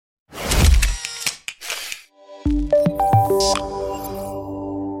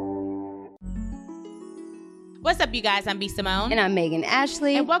up, you guys? I'm B. Simone. And I'm Megan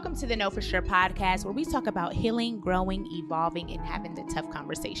Ashley. And welcome to the Know For Sure podcast, where we talk about healing, growing, evolving, and having the tough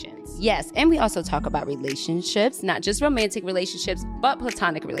conversations. Yes, and we also talk about relationships, not just romantic relationships, but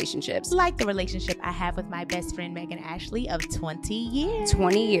platonic relationships. Like the relationship I have with my best friend, Megan Ashley, of 20 years.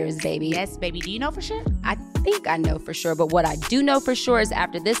 20 years, baby. Yes, baby. Do you know for sure? I think I know for sure, but what I do know for sure is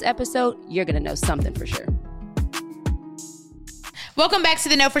after this episode, you're going to know something for sure. Welcome back to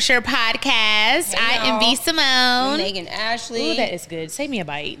the Know For Sure podcast. Hey, I am B. Simone. Megan Ashley. Ooh, that is good. Save me a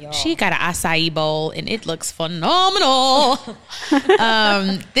bite. Y'all. She got an acai bowl, and it looks phenomenal.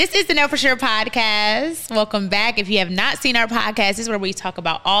 This is the Know For Sure podcast. Welcome back. If you have not seen our podcast, this is where we talk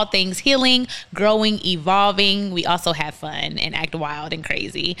about all things healing, growing, evolving. We also have fun and act wild and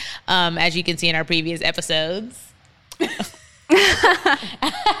crazy, as you can see in our previous episodes.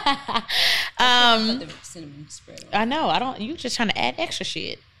 I know. You just trying to add extra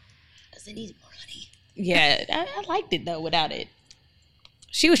shit. Does it need more honey? Yeah, I liked it though without it.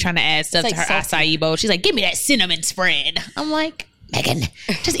 She was trying to add stuff to her salty acai bowl. She's like, "Give me that cinnamon spread." I'm like, Megan,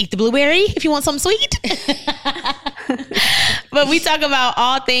 just eat the blueberry if you want something sweet. But we talk about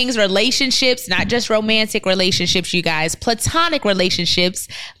all things relationships, not just romantic relationships, you guys. Platonic relationships,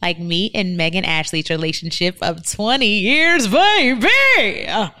 like me and Megan Ashley's relationship of 20 years, baby.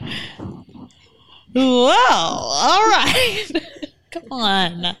 Whoa, all right. Come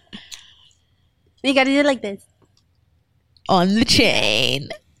on. You got to do it like this. On the chain.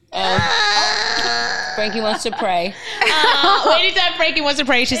 Frankie wants to pray. Anytime Frankie wants to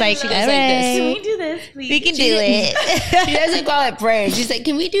pray, she's like, she goes like this. Can we do this, please? We can do it. She doesn't call it praying. She's like,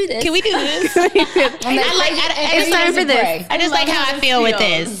 can we do this? Can we do this? It's time for this. I just like how I feel with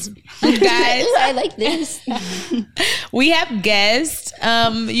this. Guys, I like this. We have guests.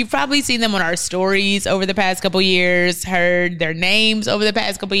 You've probably seen them on our stories over the past couple years, heard their names over the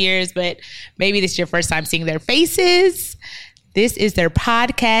past couple years, but maybe this is your first time seeing their faces. This is their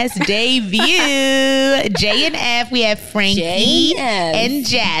podcast debut. JNF. We have Frankie and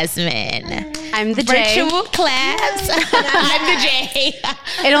Jasmine. I'm the J. Virtual claps. I'm the J.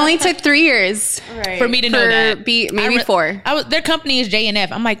 It only took 3 years for me to know that. Maybe 4. Their company is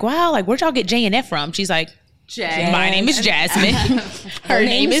JNF. I'm like, wow, like where'd y'all get JNF from? She's like, my name is Jasmine. Her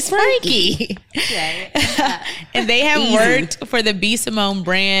name is Frankie. And they have worked for the B. Simone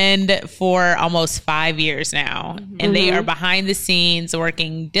brand for almost 5 years now. And they are behind the scenes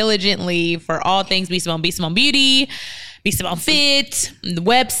working diligently for all things B. Simone Beauty, B. Simone Fit, the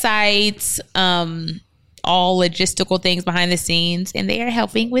websites, all logistical things behind the scenes. And they are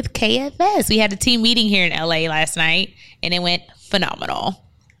helping with KFS. We had a team meeting here in LA last night and it went phenomenal.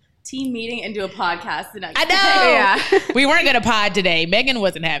 Team meeting and do a podcast the next day. I know. Yeah. We weren't going to pod today. Megan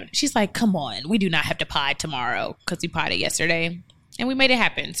wasn't having it. She's like, come on. We do not have to pod tomorrow because we podded yesterday. And we made it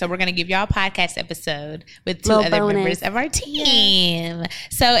happen. So we're going to give y'all a podcast episode with 2 other members of our team. Yeah.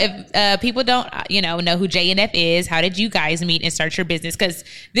 So if people don't know who JNF is, how did you guys meet and start your business? Because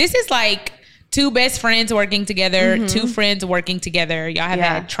this is like 2 best friends working together, 2 friends working together. Y'all have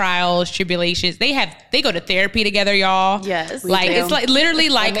had trials, tribulations. They go to therapy together, y'all. Yes. It's like literally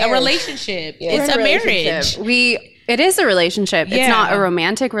like a relationship. Yeah. It's a marriage. It is a relationship. Yeah. It's not a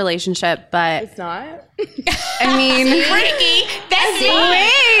romantic relationship, but it's not. I mean, Frankie, that's me.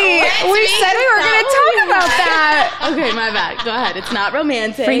 We said we were going to talk about that. Okay, my bad. Go ahead. It's not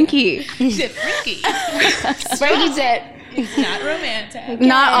romantic. Frankie. She said Frankie. Frankie said it's not romantic. Okay.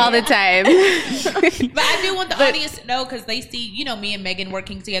 Not all the time. But I do want the audience to know because they see, me and Megan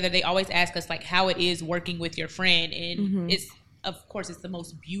working together. They always ask us like how it is working with your friend. And it's, of course, it's the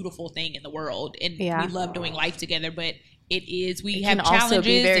most beautiful thing in the world. And we love doing life together. But we have challenges. Also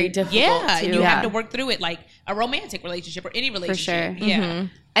be very difficult too. And you have to work through it like a romantic relationship or any relationship. For sure. Yeah.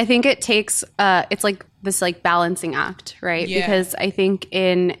 I think it takes, it's like this like balancing act, right? Yeah. Because I think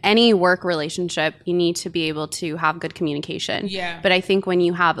in any work relationship, you need to be able to have good communication. Yeah. But I think when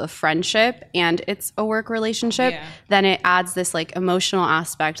you have a friendship and it's a work relationship, then it adds this like emotional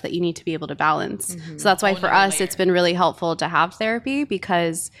aspect that you need to be able to balance. So that's why for us, it's been really helpful to have therapy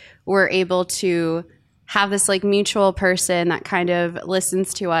because we're able to have this like mutual person that kind of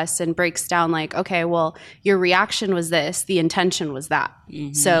listens to us and breaks down like, okay, well, your reaction was this, the intention was that.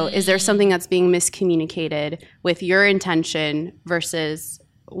 So is there something that's being miscommunicated with your intention versus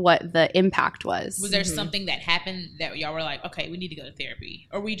what the impact was? Was there something that happened that y'all were like, okay, we need to go to therapy?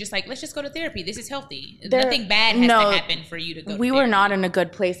 Or were you just like, let's just go to therapy? This is healthy. Nothing bad has to happen for you to go to therapy. We were not in a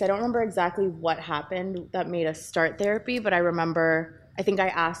good place. I don't remember exactly what happened that made us start therapy, but I remember I think I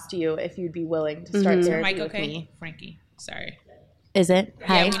asked you if you'd be willing to start therapy with me. Frankie, sorry. Is it?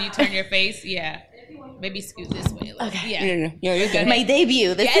 Hi. Yeah, when you turn your face, yeah. Maybe scoot this way a little. Okay. Yeah. No, you're good. My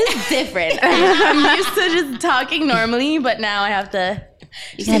debut. This is different. I'm used to just talking normally, but now I have to.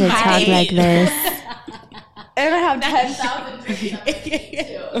 You gotta talk like this. And I have 10,000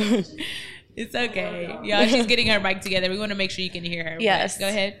 drinks. It's okay. Y'all, she's getting her mic together. We want to make sure you can hear her. Yes. Go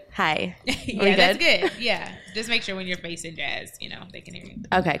ahead. Hi. Yeah, that's good. Yeah. Just make sure when you're facing Jazz, they can hear you.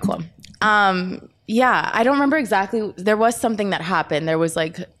 Okay, cool. Yeah, I don't remember exactly. There was something that happened. There was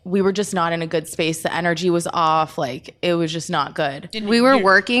we were just not in a good space. The energy was off. It was just not good. We were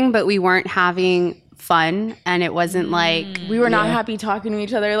working, but we weren't having fun, and it wasn't we were not happy talking to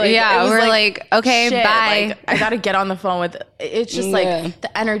each other. Yeah, it was we're okay, shit, bye. I gotta get on the phone with. It's just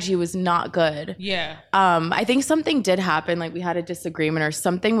the energy was not good. Yeah. I think something did happen. We had a disagreement or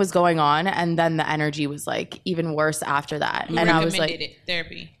something was going on, and then the energy was even worse after that. Who and I was recommended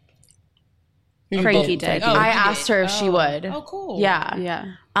therapy? Frankie did. I asked her if she would. Oh, cool. Yeah.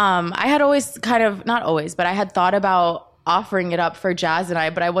 Yeah. I had always not always, but I had thought about offering it up for Jazz and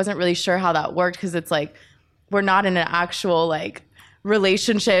I, but I wasn't really sure how that worked because it's we're not in an actual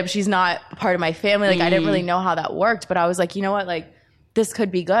relationship. She's not part of my family. I didn't really know how that worked, but I was you know what? This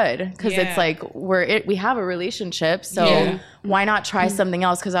could be good because it's we have a relationship. So why not try something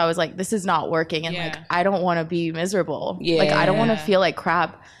else? Because I was this is not working. And I don't want to be miserable. Yeah. I don't want to feel like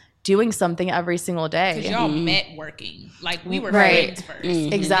crap doing something every single day. Because y'all met working. We were friends first.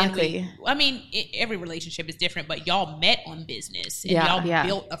 Exactly. Every relationship is different, but y'all met on business. And y'all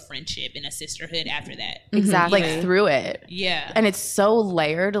built a friendship and a sisterhood after that. Exactly. Through it. Yeah. And it's so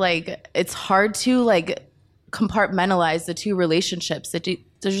layered. It's hard to compartmentalize the two relationships. There's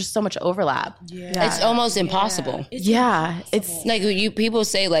just so much overlap. Yeah. It's almost impossible. It's people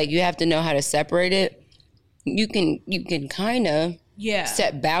say you have to know how to separate it. You can kind of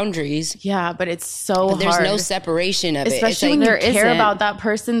set boundaries. Yeah, but it's so hard. There's no separation of especially it. When you care about that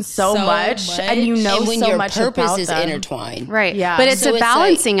person so much and you know and when so your much purpose about is them. intertwined. Right. Yeah. But it's So a it's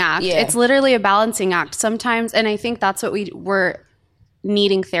balancing act. yeah. It's literally a balancing act sometimes. And I think that's what we were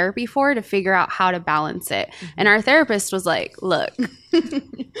needing therapy for, to figure out how to balance it. And our therapist was look,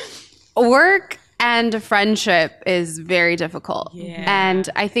 work and friendship is very difficult. Yeah. And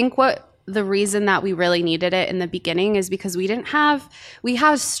I think the reason that we really needed it in the beginning is because we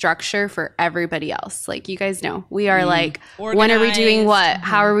have structure for everybody else. You guys know, we are when are we doing what?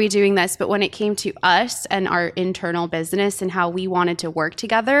 How are we doing this? But when it came to us and our internal business and how we wanted to work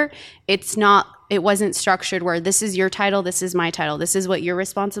together, it wasn't structured where this is your title, this is my title, this is what you're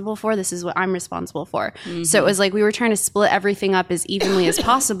responsible for, this is what I'm responsible for. So it was we were trying to split everything up as evenly as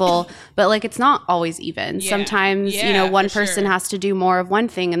possible, but it's not always even. Sometimes, one person has to do more of one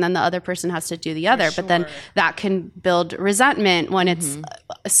thing and then the other person has to do the other. But then that can build resentment when it's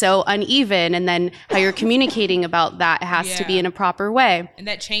so uneven, and then how you're communicating about that has to be in a proper way. And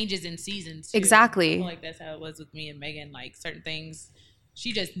that changes in seasons too. Exactly. I feel that's how it was with me and Megan. Certain things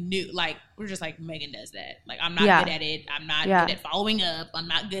she just knew, we're just Megan does that. I'm not good at it. I'm not good at following up. I'm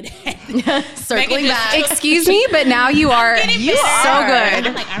not good at circling back. Excuse me, but now you are. You are so good.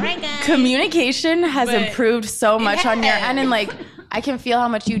 I'm all right, guys. Communication has improved so much on your end, and I can feel how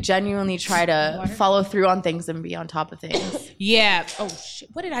much you genuinely try to follow through on things and be on top of things. Yeah. Oh shit!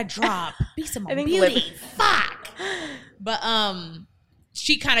 What did I drop? Be some beauty. Fuck. But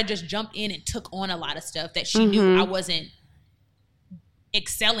she kind of just jumped in and took on a lot of stuff that she knew I wasn't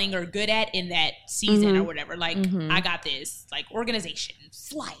excelling or good at in that season or whatever. I got this, organization,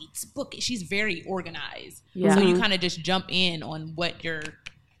 flights, book. She's very organized. Yeah. So you kind of just jump in on what you're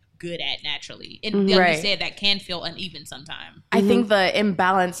good at naturally. And like you said, that can feel uneven sometimes. I think the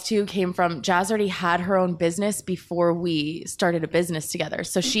imbalance too came from Jazz already had her own business before we started a business together.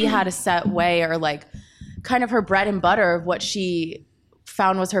 So she had a set way, or kind of her bread and butter of what she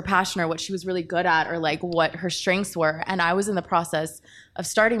found was her passion or what she was really good at, or what her strengths were. And I was in the process of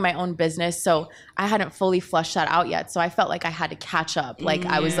starting my own business, so I hadn't fully fleshed that out yet. So I felt like I had to catch up.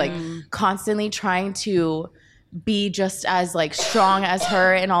 I was constantly trying to be just as strong as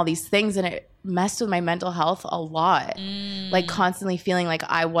her and all these things, and it messed with my mental health a lot. Constantly feeling like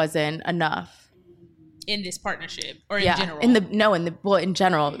I wasn't enough in this partnership, or in general. In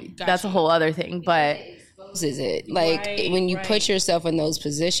general. That's a whole other thing, but is it when you put yourself in those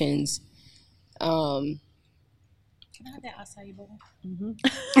positions? Can I have that acai bowl?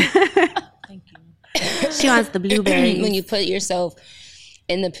 Thank you. She wants the blueberries. When you put yourself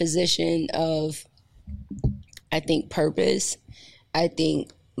in the position of, I think, purpose, I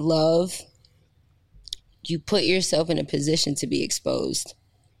think love, you put yourself in a position to be exposed.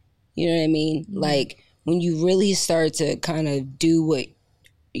 You know what I mean? When you really start to kind of do what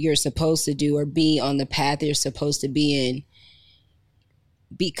you're supposed to do, or be on the path you're supposed to be in,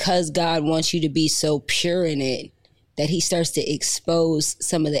 because God wants you to be so pure in it, that he starts to expose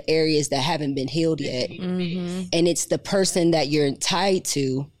some of the areas that haven't been healed yet. Mm-hmm. And it's the person that you're tied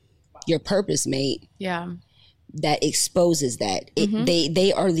to, your purpose mate, that exposes that.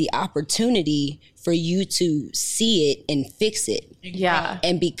 They are the opportunity for you to see it and fix it. Yeah.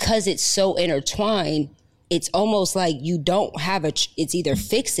 And because it's so intertwined, it's almost like you don't have it's either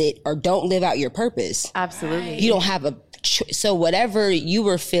fix it or don't live out your purpose. Absolutely. You don't have so whatever you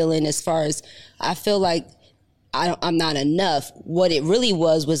were feeling as far as, I feel like I'm not enough, what it really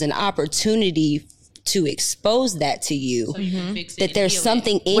was an opportunity to expose that to you, so you can fix it, that there's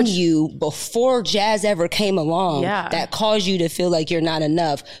something in you before Jazz ever came along that caused you to feel like you're not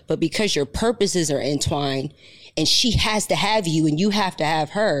enough. But because your purposes are entwined and she has to have you and you have to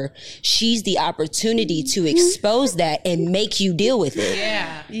have her, she's the opportunity to expose that and make you deal with it.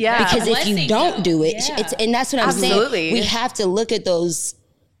 Yeah. Because if you don't do it, it's, and that's what I'm saying. We have to look at those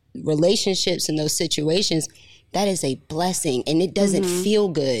relationships and those situations. That is a blessing, and it doesn't feel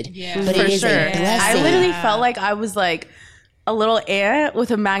good, but it is a blessing. I literally felt like I was like a little ant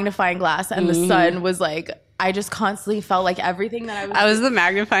with a magnifying glass, and the sun was like, I just constantly felt like everything that I was the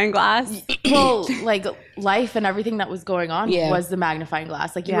magnifying glass. Well, like life and everything that was going on was the magnifying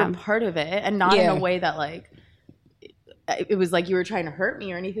glass. Like you were part of it, and not in a way that like it was like you were trying to hurt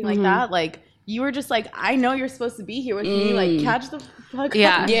me or anything like that. Like you were just like, I know you're supposed to be here with me. Like catch the fuck up.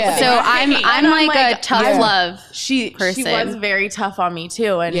 Yeah. So I'm like a tough love person. She was very tough on me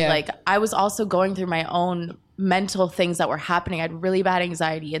too, and like I was also going through my own mental things that were happening. I had really bad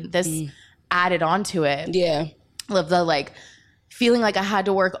anxiety, and this added on to it. Of the like feeling like I had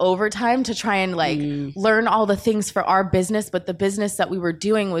to work overtime to try and like learn all the things for our business, but the business that we were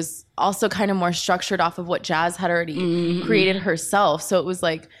doing was also kind of more structured off of what Jazz had already created herself. So it was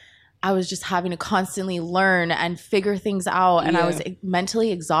like I was just having to constantly learn and figure things out, and I was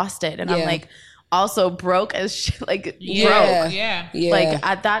mentally exhausted, and I'm like also broke as shit, like broke. Like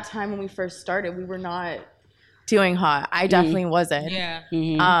at that time when we first started, we were not doing hot. I definitely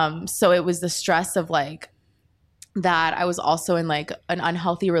wasn't. So it was the stress of like that. I was also in like an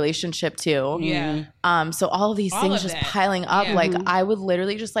unhealthy relationship too. So all of these things just piling up. Like I would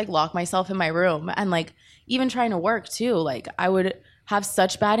literally just like lock myself in my room, and like even trying to work too. Like I would have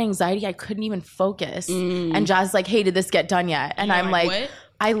such bad anxiety I couldn't even focus. And Jazz like, hey, did this get done yet? And I'm like what?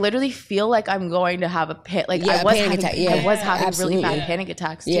 I literally feel like I'm going to have a like I was having really bad panic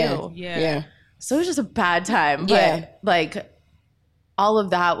attacks too. So it was just a bad time, but like all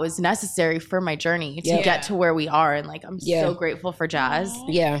of that was necessary for my journey to get to where we are, and like I'm so grateful for Jazz.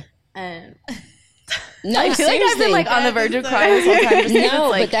 And no, I feel like I've been like on the verge of crying sometimes. No,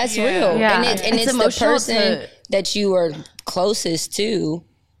 like, but that's real. And it's the person that you are closest to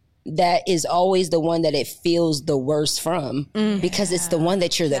that is always the one that it feels the worst from, because it's the one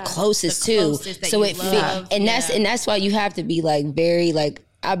that you're the closest to. So it and that's why you have to be like very like,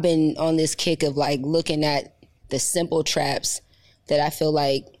 I've been on this kick of like looking at the simple traps that I feel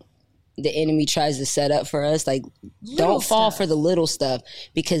like the enemy tries to set up for us. Like don't fall for the little stuff,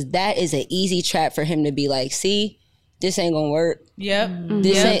 because that is an easy trap for him to be like, see, this ain't gonna work.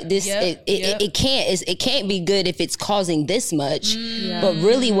 It can't be good if it's causing this much. But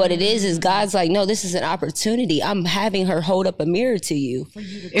really what it is God's like, no, this is an opportunity. I'm having her hold up a mirror to you.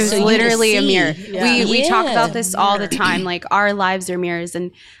 It was literally a mirror. We talk about this all the time. Like our lives are mirrors.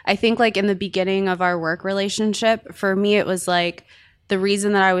 And I think like in the beginning of our work relationship, for me, it was like the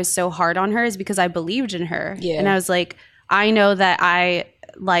reason that I was so hard on her is because I believed in her. And I was like, I know that I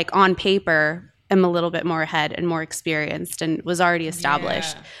like on paper am a little bit more ahead and more experienced and was already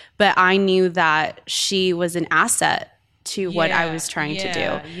established. But I knew that she was an asset to what I was trying to do.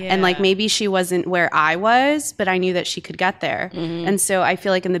 And like maybe she wasn't where I was, but I knew that she could get there. And so I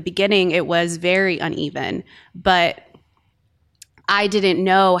feel like in the beginning it was very uneven, but I didn't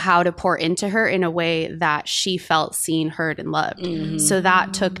know how to pour into her in a way that she felt seen, heard, and loved. So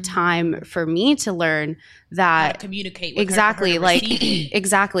that took time for me to learn that how to communicate with exactly her, like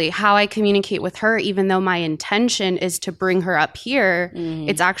exactly how I communicate with her, even though my intention is to bring her up here,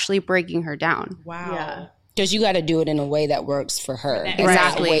 it's actually breaking her down. Because you got to do it in a way that works for her.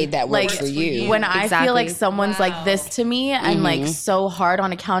 Exactly. A way that works for you. When I feel like someone's like this to me and like so hard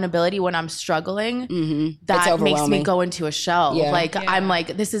on accountability when I'm struggling, that makes me go into a shell. Like I'm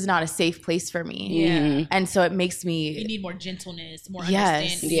like, this is not a safe place for me. And so it makes me... You need more gentleness, more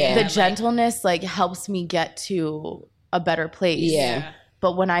understanding. The gentleness like helps me get to a better place.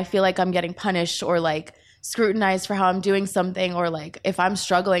 But when I feel like I'm getting punished or like scrutinized for how I'm doing something, or like if I'm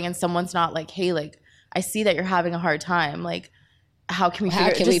struggling and someone's not like, hey, like, I see that you're having a hard time. Like, how can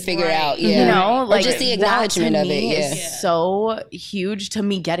we figure it out? Yeah. You know, like just the acknowledgement of it. Yeah. Is so huge to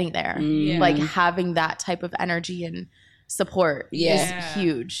me getting there. Like having that type of energy and support is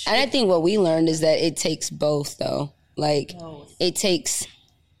huge. And I think what we learned is that it takes both, though. Like it takes,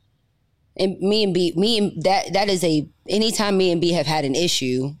 and that is anytime me and B have had an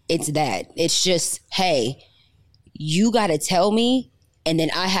issue, it's that. It's just, hey, you got to tell me, and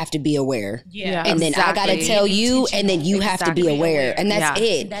then I have to be aware. Yeah. And then I got to tell you, and then you have to be aware. And that's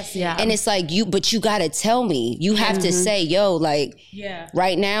it. And it's like, but you got to tell me. You have to say, yo, like,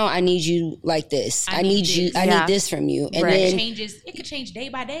 right now I need you like this. I need this from you. And then it could change day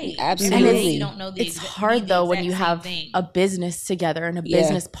by day. Absolutely. You don't know it's hard though when you have a business together and a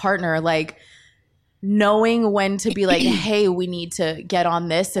business partner, like, knowing when to be like, hey, we need to get on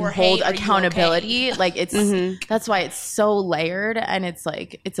this and hold accountability. Okay? Like it's that's why it's so layered, and it's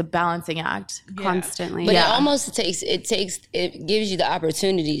like it's a balancing act constantly. But it gives you the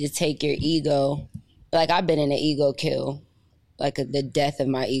opportunity to take your ego. Like I've been in an ego kill, like the death of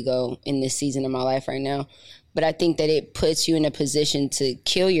my ego in this season of my life right now. But I think that it puts you in a position to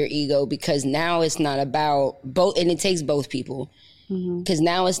kill your ego, because now it's not about both, and it takes both people. Because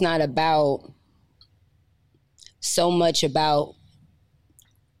now it's not about so much about,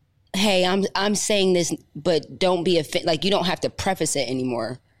 hey, I'm saying this, but don't be offended. Like, you don't have to preface it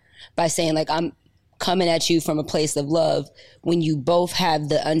anymore by saying, like, I'm coming at you from a place of love, when you both have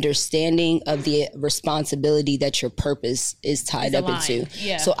the understanding of the responsibility that your purpose is tied up into.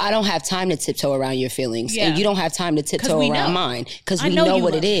 Yeah. So I don't have time to tiptoe around your feelings, and you don't have time to tiptoe around mine, because we know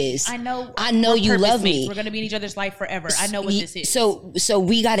what it is. I know you love me. We're going to be in each other's life forever. I know what this is. So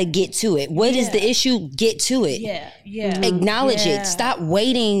we got to get to it. What is the issue? Get to it. Acknowledge it. Stop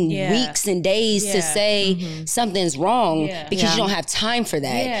waiting weeks and days to say something's wrong, because you don't have time for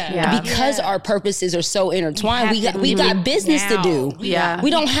that. Because our purposes are so intertwined, we got business to do. We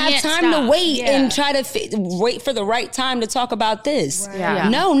don't have time to wait and try to wait for the right time to talk about this.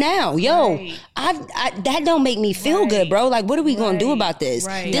 No, now, that don't make me feel good, bro. Like, what are we gonna do about this?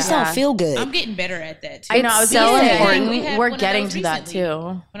 This don't feel good. I'm getting better at that too. I know, it's so important. We're getting to that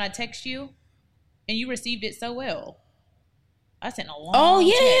too. When I text you and you received it so well, I sent a long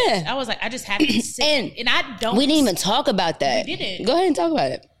text. I was like, I just happened to sit and I don't. We didn't even talk about that. We didn't. Go ahead and talk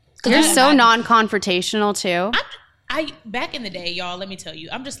about it. You're so non-confrontational too. I back in the day, y'all, let me tell you,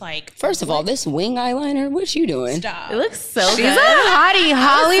 I'm just like, first of all, this wing eyeliner, what you doing? Stop. It looks so She's good. She's a hottie,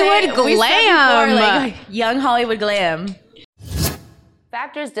 Hollywood glam. Before, like, young Hollywood glam.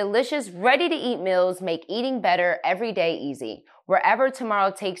 Factor's delicious, ready-to-eat meals make eating better every day easy. Wherever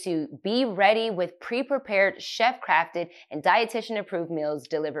tomorrow takes you, be ready with pre-prepared, chef-crafted, and dietitian-approved meals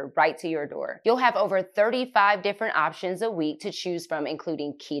delivered right to your door. You'll have over 35 different options a week to choose from,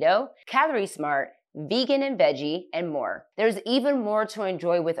 including keto, calorie smart, vegan and veggie, and more. There's even more to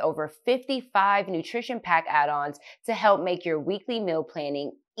enjoy with over 55 nutrition pack add-ons to help make your weekly meal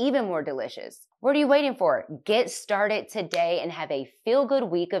planning even more delicious. What are you waiting for? Get started today and have a feel-good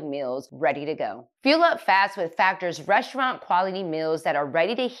week of meals ready to go. Fuel up fast with Factor's restaurant-quality meals that are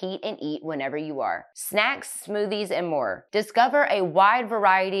ready to heat and eat whenever you are. Snacks, smoothies, and more. Discover a wide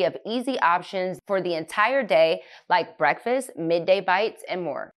variety of easy options for the entire day, like breakfast, midday bites, and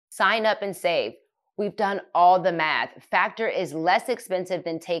more. Sign up and save. We've done all the math. Factor is less expensive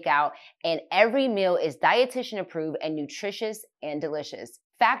than takeout, and every meal is dietitian approved and nutritious and delicious.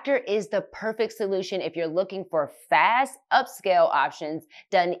 Factor is the perfect solution if you're looking for fast, upscale options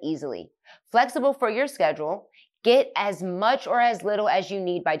done easily. Flexible for your schedule, get as much or as little as you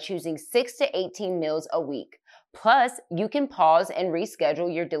need by choosing 6 to 18 meals a week. Plus, you can pause and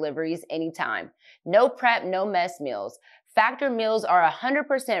reschedule your deliveries anytime. No prep, no mess meals. Factor meals are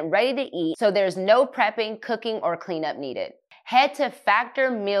 100% ready to eat, so there's no prepping, cooking, or cleanup needed. Head to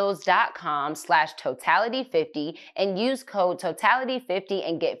factormeals.com/totality50 and use code totality50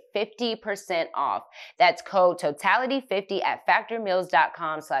 and get 50% off. That's code totality50 at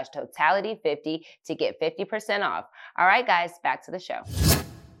factormeals.com/totality50 to get 50% off. All right, guys, back to the show.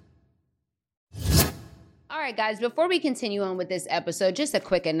 All right, guys, before we continue on with this episode, just a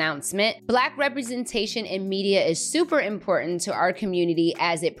quick announcement. Black representation in media is super important to our community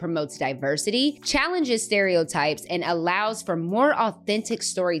as it promotes diversity, challenges stereotypes, and allows for more authentic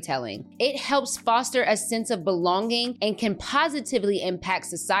storytelling. It helps foster a sense of belonging and can positively impact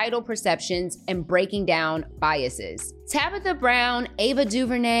societal perceptions and breaking down biases. Tabitha Brown, Ava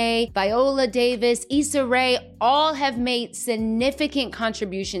DuVernay, Viola Davis, Issa Rae all have made significant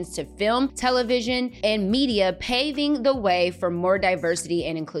contributions to film, television, and media, paving the way for more diversity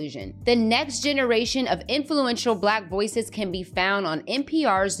and inclusion. The next generation of influential Black voices can be found on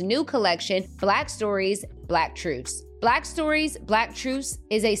NPR's new collection, Black Stories, Black Truths. Black Stories, Black Truths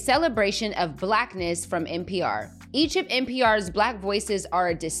is a celebration of Blackness from NPR. Each of NPR's Black voices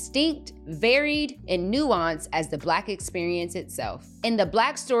are distinct, varied, and nuanced as the Black experience itself. In the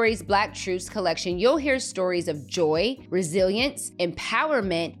Black Stories, Black Truths collection, you'll hear stories of joy, resilience,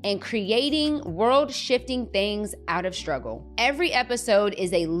 empowerment, and creating world-shifting things out of struggle. Every episode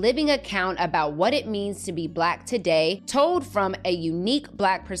is a living account about what it means to be Black today, told from a unique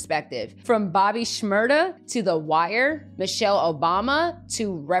Black perspective. From Bobby Shmurda to The Wire, Michelle Obama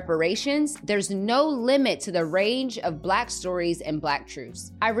to reparations, there's no limit to the range of Black stories and Black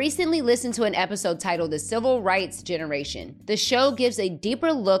truths. I recently listened to an episode titled The Civil Rights Generation. The show gives a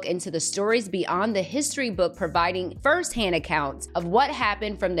deeper look into the stories beyond the history book, providing firsthand accounts of what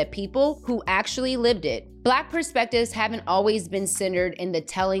happened from the people who actually lived it. Black perspectives haven't always been centered in the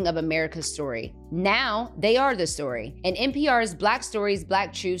telling of America's story. Now, they are the story. In NPR's Black Stories,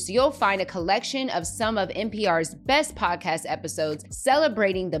 Black Truths, you'll find a collection of some of NPR's best podcast episodes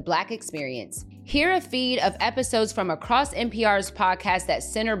celebrating the Black experience. Hear a feed of episodes from across NPR's podcasts that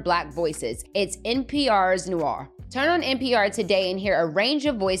center Black voices. It's NPR's Noir. Turn on NPR today and hear a range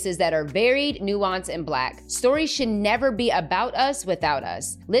of voices that are varied, nuanced, and Black. Stories should never be about us without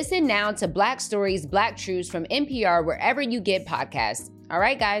us. Listen now to Black Stories, Black Truths from NPR wherever you get podcasts. All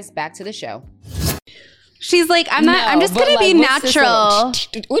right, guys, back to the show. She's like, I'm just going to be natural.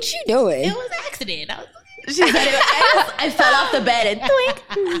 What you doing? It was an accident. She said I fell off the bed and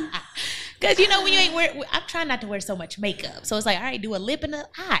twink. Because, you know, when you ain't I'm trying not to wear so much makeup. So it's like, all right, do a lip and an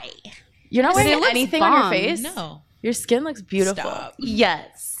eye. You're not wearing anything on your face? No. Your skin looks beautiful. Stop.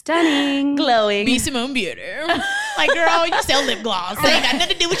 Yes. Stunning. Glowing. Be Simone Beauty. Like, girl, you sell lip gloss. It ain't got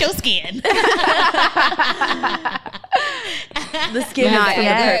nothing to do with your skin. The skin Not is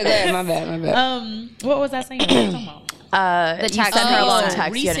yet. My bad. What was I saying? What was I talking about? The text. text Sent her a long message.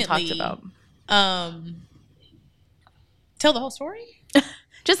 text you hadn't talked Recently, about. Tell the whole story?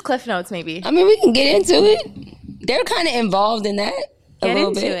 Just cliff notes, maybe. I mean, we can get into it. They're kind of involved in that a Get little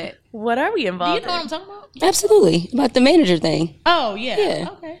into bit. it. What are we Do involved you know what I'm talking about? Absolutely. About the manager thing. Oh, yeah. Yeah.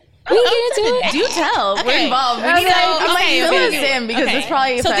 Okay. We can get into it. Do tell. We're Okay. involved. We Okay, need to fill us okay. in because this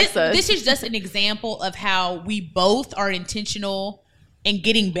probably affects us. This is just an example of how we both are intentional in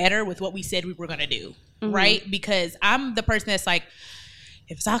getting better with what we said we were going to do, right? Because I'm the person that's like,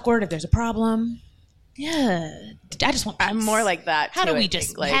 if it's awkward, if there's a problem, yeah, I just want peace. I'm more like that. How too, do we I just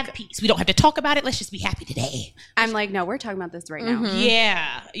think. Like, have peace? We don't have to talk about it. Let's just be happy today. I'm like, no, we're talking about this right now.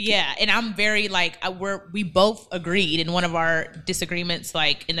 Yeah. And I'm very like, we both agreed in one of our disagreements,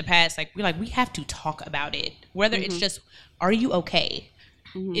 like in the past, like we have to talk about it. Whether it's just, are you okay?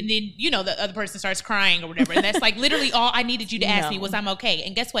 And then, you know, the other person starts crying or whatever. And that's like literally all I needed you to ask me was I'm okay.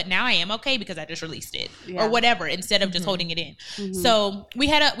 And guess what? Now I am okay because I just released it or whatever instead of just holding it in. So we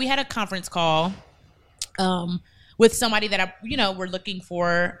had a conference call with somebody that we're looking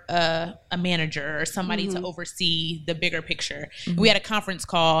for a manager or somebody to oversee the bigger picture. We had a conference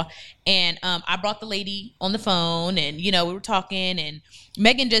call and I brought the lady on the phone and, we were talking and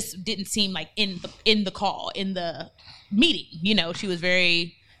Megan just didn't seem like in the call, in the meeting. She was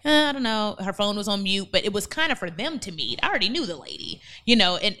very, I don't know, her phone was on mute, but it was kind of for them to meet. I already knew the lady,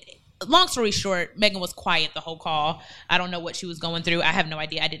 and long story short, Megan was quiet the whole call. I don't know what she was going through. I have no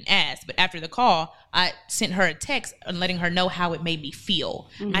idea. I didn't ask. But after the call, I sent her a text and letting her know how it made me feel.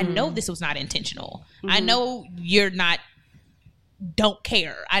 I know this was not intentional. I know don't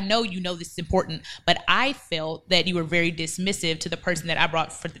care. I know this is important, but I felt that you were very dismissive to the person that I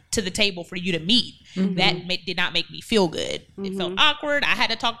brought to the table for you to meet. That did not make me feel good. It felt awkward. I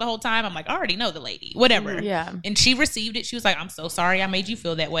had to talk the whole time. I'm like, I already know the lady, whatever. Yeah. And she received it. She was like, I'm so sorry I made you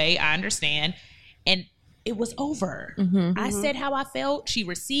feel that way. I understand. And it was over. I said how I felt. She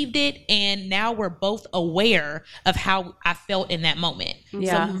received it. And now we're both aware of how I felt in that moment.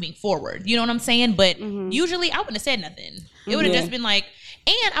 Yeah. So moving forward, you know what I'm saying? But usually I wouldn't have said nothing. It would have just been like,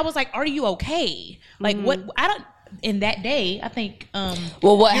 and I was like, are you okay? Like what, I don't, in that day, I think.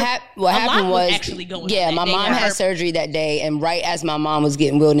 Well, what happened was actually going on my that day. mom had surgery that day, and right as my mom was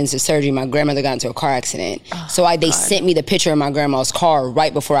getting wheeled into surgery, my grandmother got into a car accident. They sent me the picture of my grandma's car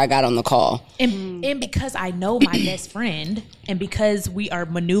right before I got on the call. And because I know my best friend, and because we are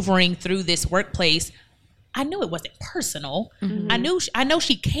maneuvering through this workplace, I knew it wasn't personal. I know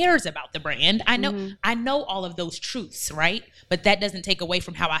she cares about the brand. I know all of those truths, right? But that doesn't take away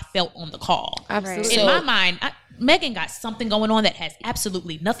from how I felt on the call. Absolutely. In my mind, Megan got something going on that has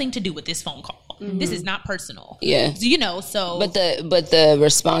absolutely nothing to do with this phone call. This is not personal. Yeah. So But the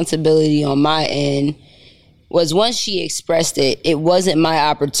responsibility on my end was once she expressed it, it wasn't my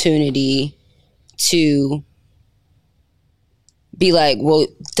opportunity to be like, well,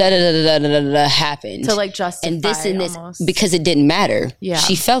 da happened to like justify and this and this almost. because it didn't matter. Yeah.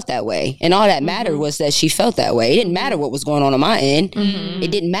 She felt that way, and all that mattered was that she felt that way. It didn't matter what was going on my end.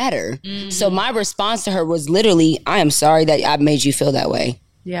 It didn't matter. So my response to her was literally, I am sorry that I made you feel that way.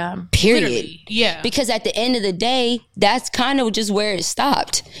 Yeah. Period. Literally. Yeah. Because at the end of the day, that's kind of just where it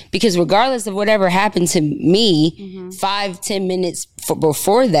stopped. Because regardless of whatever happened to me 5-10 minutes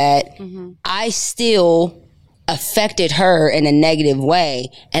before that, I still affected her in a negative way,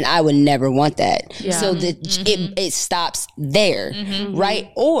 and I would never want that. Yeah. So that it stops there,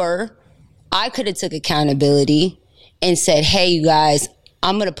 right? Or I could have took accountability and said, hey, you guys,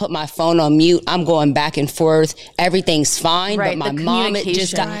 I'm going to put my phone on mute. I'm going back and forth. Everything's fine. Right, But my the mom it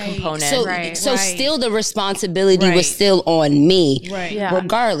just got communication So still the responsibility was still on me,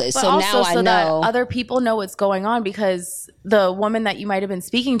 regardless. But so also now I know that other people know what's going on, because the woman that you might have been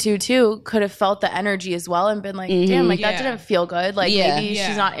speaking to too could have felt the energy as well and been like, damn, like that didn't feel good. Like maybe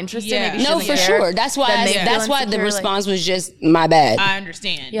she's not interested. Maybe she no, doesn't for care. sure. That's why. That's why the insecure, response was just my bad. I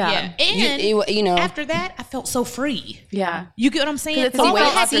understand. Yeah. And you know, after that, I felt so free. Yeah. You get what I'm saying? It's a weight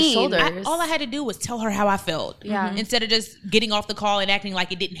off your shoulders. All I had to do was tell her how I felt. Yeah. Instead of just getting off the call and acting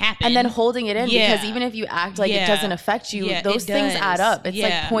like it didn't happen. And then holding it in, Yeah. because even if you act like it doesn't affect you, Yeah, those it things does. add up. It's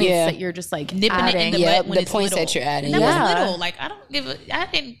like points that you're just like nipping adding. it in the Yep, butt when the it's points little. that you're adding. And that Yeah. was little. Like I don't give a. I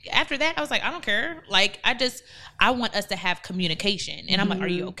didn't. After that, I was like, I don't care. Like I want us to have communication. And I'm like, are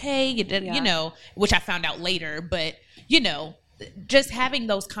you okay? You know, which I found out later, but you know. Just having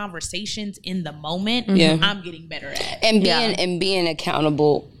those conversations in the moment, I'm getting better at. And being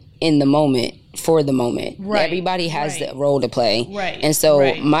accountable in the moment, for the moment. Right. Everybody has the role to play. Right. And so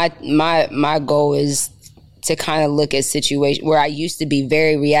my goal is to kind of look at situations where I used to be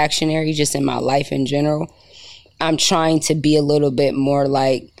very reactionary just in my life in general. I'm trying to be a little bit more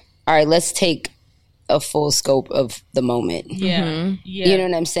like, all right, let's take a full scope of the moment. Yeah. You know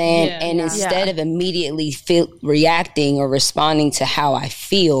what I'm saying? Yeah. And instead of immediately reacting or responding to how I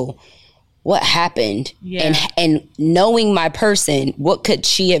feel, what happened, and knowing my person, what could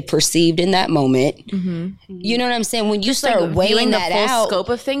she have perceived in that moment? You know what I'm saying? When you start like weighing viewing that the full out, scope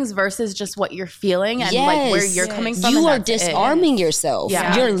of things versus just what you're feeling and like where you're coming from, you and are that's it. disarming yourself.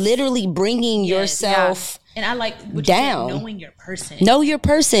 Yeah. You're literally bringing yourself And I like what down. you said, knowing your person. Know your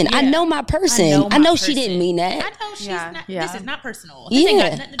person. I know my person. I know she didn't mean that. I know she's not. This is not personal. This ain't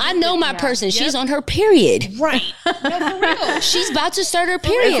got nothing to do I know with my person. She's on her period. Right. No, for real. She's about to start her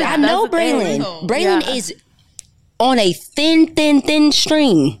period. I know That's the thing. Braylon. Braylon is on a thin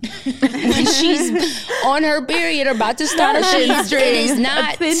string. When she's on her period or about to start her period, it is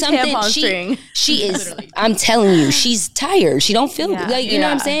not something she is. I'm telling you, she's tired. She don't feel like, you know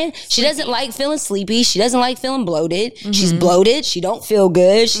what I'm saying? She doesn't like feeling sleepy. She doesn't like feeling bloated. She's bloated. She don't feel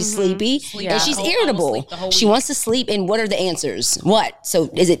good. She's sleepy. And she's irritable. She wants to sleep. And what are the answers? What?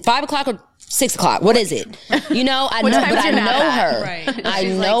 So is it 5 o'clock or 6 o'clock? What is it? You know, I know, but I know her. Right. I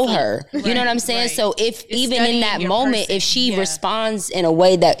know her. You know what I'm saying? So if even in that moment, if she responds in a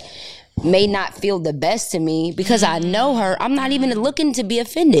way that may not feel the best to me, because I know her, I'm not even looking to be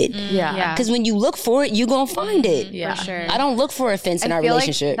offended. Because when you look for it, you're going to find it. For sure. I don't look for offense in our feel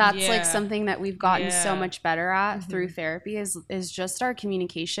relationship. Like that's like something that we've gotten so much better at through therapy is just our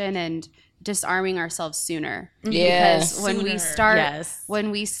communication and disarming ourselves sooner. Because when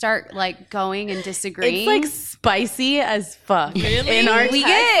we start like going and disagreeing, it's like spicy as fuck. Really? In our we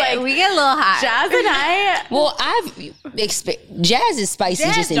get a little hot. Jazz and I. Well, Jazz is spicy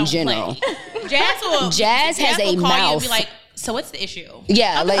Jazz just in don't general. play. Jazz has will a call you and mouth. be like, so what's the issue?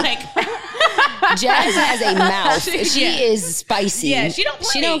 Yeah, I'm like Jazz has a mouth. She is spicy. Yeah, she don't play.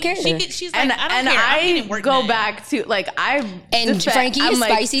 She don't care. She's like, And I don't care. I'm getting work go done. back to like And Frankie is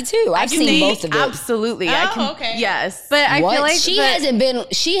spicy too. I've seen both of it. Absolutely. Okay. Yes. But I What? feel like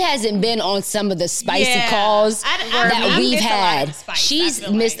She hasn't been on some of the spicy Yeah. calls I that we've missed a lot had. of spice, I She's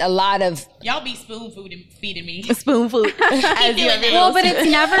feel missed like. a lot of. Y'all be spoon feeding me. Spoonful. As doing your that. well, but it's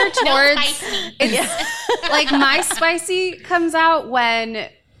never towards Spice me. like my spicy comes out when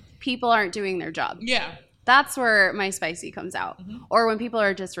people aren't doing their job. Yeah. That's where my spicy comes out. Or when people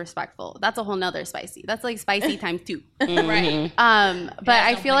are disrespectful. That's a whole nother spicy. That's like spicy times 2. Right. But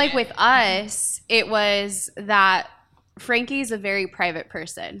I feel like with us, it was that Frankie's a very private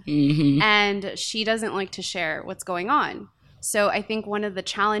person. And she doesn't like to share what's going on. So I think one of the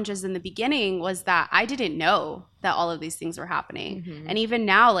challenges in the beginning was that I didn't know that all of these things were happening. And even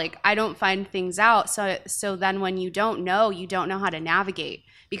now, like, I don't find things out. So then when you don't know how to navigate.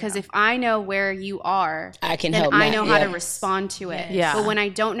 Because if I know where you are, I can then help. I know how to respond to it. Yeah. But when I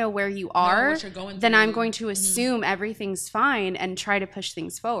don't know where you are, what you're going then through. I'm going to assume everything's fine and try to push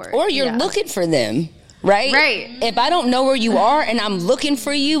things forward. Or you're looking for them. Right? Right. If I don't know where you are and I'm looking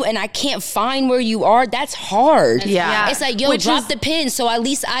for you and I can't find where you are, that's hard. Yeah. It's like, yo, drop the pin so at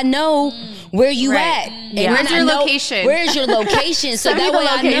least I know where you at. And Where's then your I know, location? Where's your location? So that way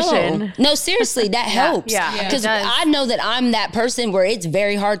I know. location. No, seriously, that helps. Yeah. Because I know that I'm that person where it's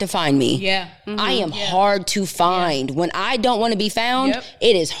very hard to find me. Yeah. I am hard to find. When I don't want to be found,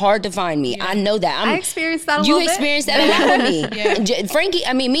 it is hard to find me. I know that. I experienced that a You little bit. experienced that a lot with me. And Frankie,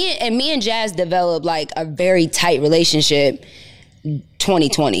 I mean, me and Jazz developed like a very tight relationship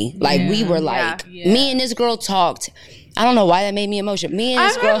 2020. Like we were like, me and this girl talked. I don't know why that made me emotional. Me and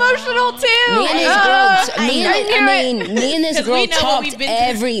this girl, emotional too. Me and this girl, me and this girl talked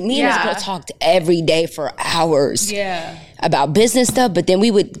every day for hours. Yeah. About business stuff, but then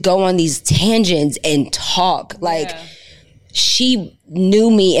we would go on these tangents and talk. Like she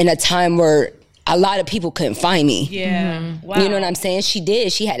knew me in a time where a lot of people couldn't find me. Yeah. Wow. You know what I'm saying? She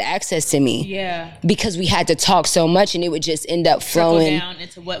did. She had access to me. Yeah. Because we had to talk so much and it would just end up Trickle flowing down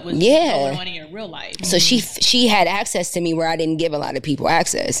into what was going on in your real life. So she had access to me where I didn't give a lot of people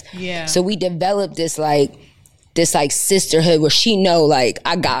access. Yeah. So we developed this sisterhood where she know like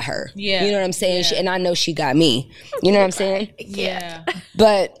I got her. Yeah. You know what I'm saying? And I know she got me. You know what I'm saying? Yeah.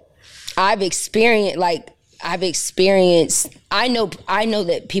 But I've experienced I know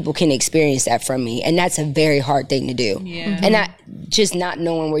that people can experience that from me, and that's a very hard thing to do. Yeah. And that just not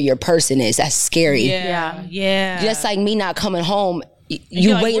knowing where your person is, that's scary. Yeah. Yeah. Just like me not coming home.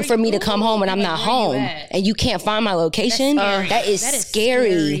 You like, waiting for me to come home and I'm not home and you can't find my location. That is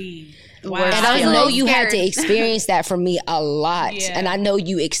scary. Wow. And I know you had to experience that from me a lot. Yeah. And I know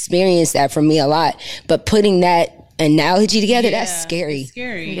you experienced that from me a lot. But putting that analogy together, that's scary. It's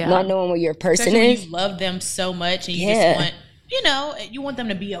scary. Yeah. Not knowing where your person Especially when is. you love them so much and you just want, you want them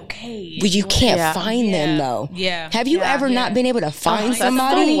to be okay. But you can't find them though. Yeah. Have you ever not been able to find That's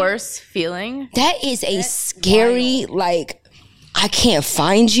somebody? the worst feeling. That is a scary, like, I can't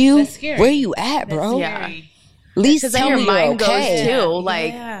find you. That's scary. Where you at, bro? Yeah. At least Because then tell your me you're mind okay. goes too.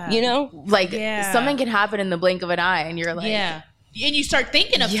 Like, You know? like something can happen in the blink of an eye, and you're like, And you start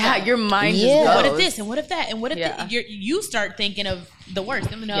thinking of stuff. your mind just Yeah. goes. What if this and what if that and what if you start thinking of the worst?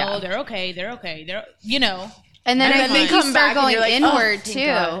 No, they're okay. They're And then I think you come start back and going you're like, inward oh, thank too.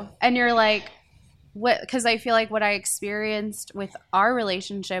 God. And you're like, what? Because I feel like what I experienced with our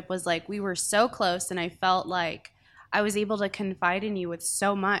relationship was like we were so close and I felt like I was able to confide in you with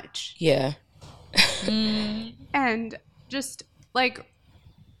so much. Yeah. And just like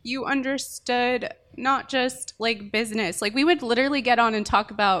you understood not just like business. Like we would literally get on and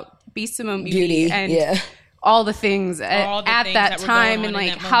talk about Simone Beauty and all the things at things that that were time going and on in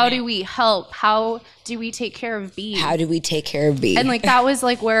like that how do moment. we help? How do we take care of B? How do we take care of B? And like that was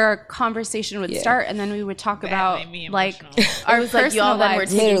like where our conversation would start, and then we would talk about made me like emotional. our It was like y'all personal then were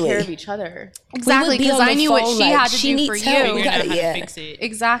lives. taking Literally. care of each other. Exactly, be because on I the knew what phone, she like, had to she do for needs help. you. We Figuring out gotta- how to fix it.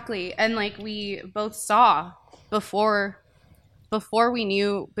 Exactly, and like we both saw before we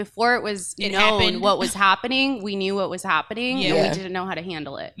knew before it was It known happened. what was happening. We knew what was happening, and Yeah. we didn't know how to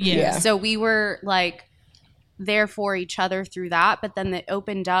handle it. Yeah. So we were like there for each other through that, but then it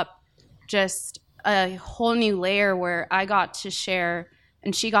opened up just a whole new layer where I got to share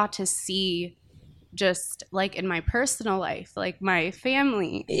and she got to see just like in my personal life, like my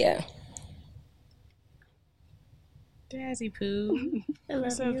family. Yeah. Dazzy Poo. You're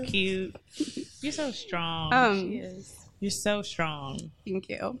so cute. You're so strong. You're so strong. Thank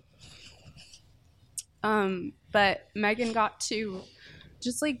you. But Megan got to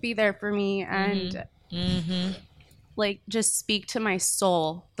just like be there for me and like just speak to my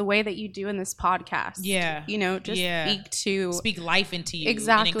soul the way that you do in this podcast. Yeah. You know, just Speak life into you.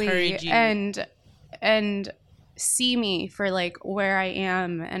 exactly And encourage you. and see me for like where I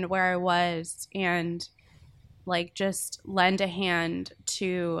am and where I was and like just lend a hand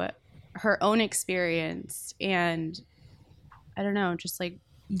to her own experience and I don't know, just like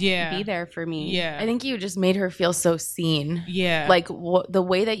be there for me. Yeah. I think you just made her feel so seen. Yeah. Like the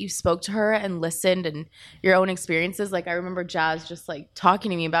way that you spoke to her and listened and your own experiences. Like I remember Jazz just like talking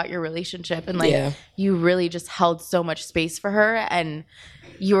to me about your relationship and like you really just held so much space for her. And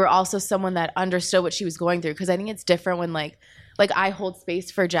you were also someone that understood what she was going through. Cause I think it's different when like I hold space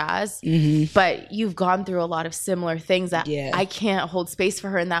for Jazz, but you've gone through a lot of similar things that I can't hold space for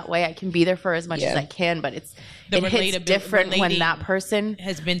her in that way. I can be there for her as much as I can, but it hits different when that person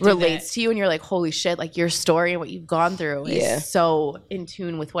has been through relates to you and you're like, holy shit, like your story and what you've gone through is so in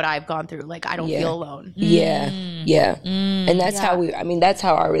tune with what I've gone through. Like I don't feel alone. Yeah. And that's how that's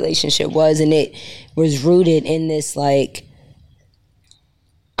how our relationship was. And it was rooted in this, like,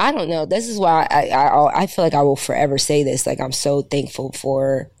 I don't know. This is why I feel like I will forever say this. Like, I'm so thankful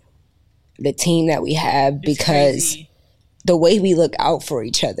for the team that we have because the way we look out for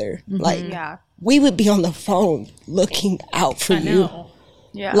each other. Like, we would be on the phone looking out for you.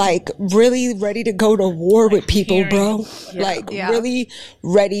 Yeah. Like, really ready to go to war with people, bro. Like, really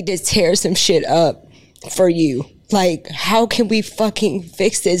ready to tear some shit up for you. Like, how can we fucking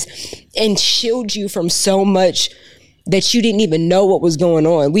fix this and shield you from so much that you didn't even know what was going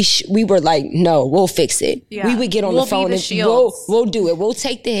on? We were like, no, we'll fix it. Yeah. We would get on the phone and we'll do it. We'll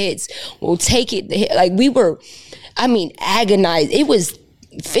take the hits. We'll take it. Like, we were, agonized. It was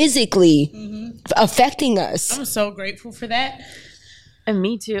physically affecting us. I'm so grateful for that. And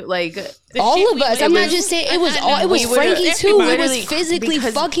me too. Like, all of us. I'm not just saying it was all. It was Frankie too. It was physically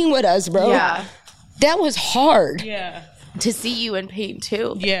fucking with us, bro. Yeah, that was hard. Yeah, to see you in pain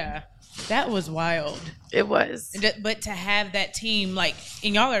too. Yeah, that was wild. It was. But to have that team, like,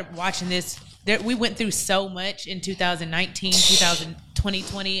 and y'all are watching this. We went through so much in 2019,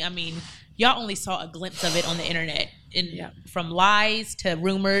 2020. I mean, y'all only saw a glimpse of it on the internet, from lies to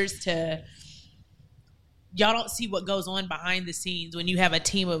rumors to. Y'all don't see what goes on behind the scenes when you have a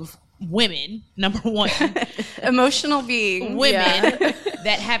team of women, number one. Emotional beings. Women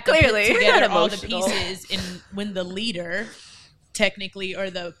that have to put together all the pieces. And when the leader, technically, or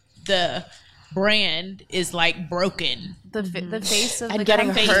the brand is, like, broken. The face of and the getting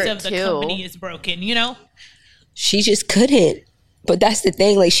company. hurt of the company is broken, you know? She just couldn't. But that's the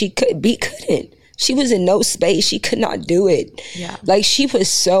thing. Like, she couldn't. She was in no space. She could not do it. Yeah. Like, she was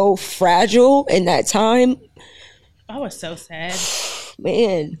so fragile in that time. I was so sad.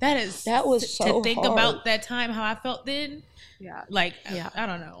 Man. That was so to think hard. About that time, how I felt then. Yeah. Like, I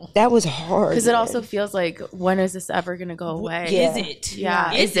don't know. That was hard. Because it also feels like, when is this ever going to go away? Is it?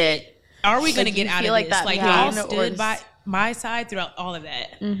 Yeah. Is it? Are we going to get out of like this? That y'all stood by my side throughout all of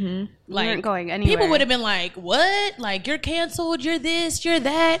that. Mm-hmm. Like, we weren't going anywhere. People would have been like, what? Like, you're canceled, you're this, you're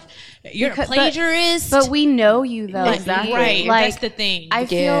that, you're a plagiarist. But we know you, though. Exactly. Right. Like, that's the thing. I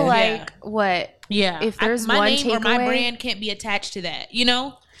feel like if there's my one name takeaway, or my brand can't be attached to that, you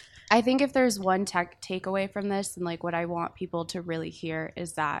know? I think if there's one takeaway from this, and like what I want people to really hear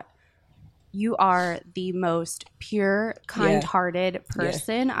is that you are the most pure, kind-hearted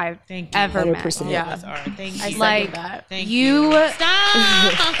person I've ever met. 100%. Yeah. Thank you. Like, that. Thank you. Stop.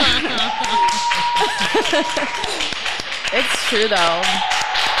 It's true, though.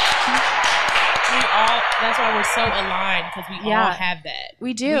 That's why we're so aligned, because we all have that.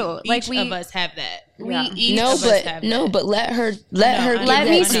 We do. Each of us have that. But let her let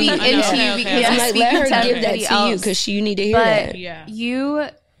me speak into you because I'm like, let her give that to you because you need to hear that. Yeah. You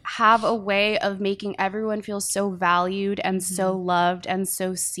have a way of making everyone feel so valued and so loved and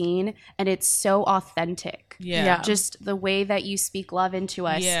so seen, and it's so authentic. Yeah. Just the way that you speak love into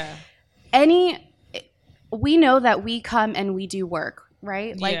us. Yeah. We know that we come and we do work,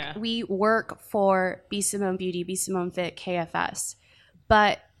 right? Like, we work for Be Simone Beauty, Be Simone Fit, KFS.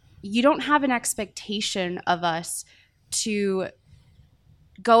 But you don't have an expectation of us to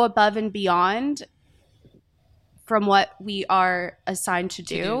go above and beyond from what we are assigned to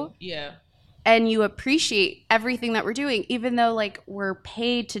do. Yeah. And you appreciate everything that we're doing, even though, like, we're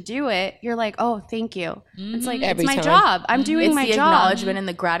paid to do it. You're like, oh, thank you. Mm-hmm. It's like, it's my job. I'm doing my job. It's the acknowledgement and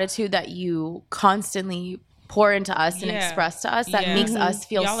the gratitude that you constantly pour into us and express to us that makes us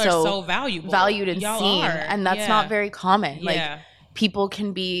feel so valuable, valued and seen. And that's not very common. Like, people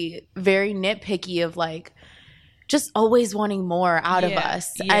can be very nitpicky of, like, just always wanting more out of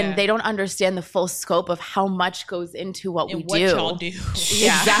us. And they don't understand the full scope of how much goes into what we do. Y'all do.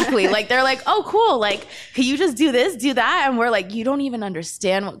 Exactly. Like, they're like, oh, cool. Like, can you just do this, do that? And we're like, you don't even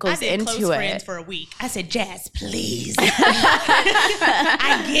understand what goes into close it. Friends for a week. I said, Jazz, please.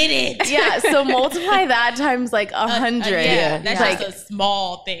 I get it. Yeah. So multiply that times like 100. That's like a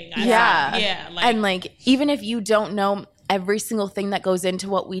small thing. Yeah. Like, and like, even if you don't know every single thing that goes into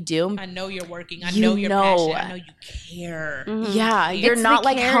what we do, I know you're working. I know you're passionate. I know you care. Mm-hmm. Yeah. You're not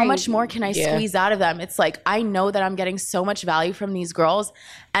like, how much more can I squeeze out of them? It's like, I know that I'm getting so much value from these girls,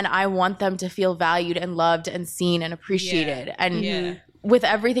 and I want them to feel valued and loved and seen and appreciated. And with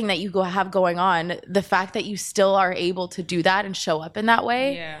everything that you have going on, the fact that you still are able to do that and show up in that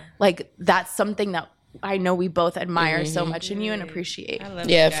way, like, that's something that I know we both admire so much in you and appreciate.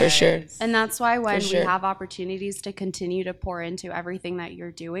 For sure. And that's why when we have opportunities to continue to pour into everything that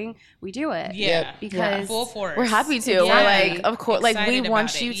you're doing, we do it. Yeah. Because full force. We're happy to. We're like, of course, like, we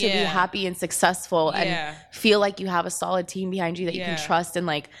want you to be happy and successful and feel like you have a solid team behind you that you can trust, and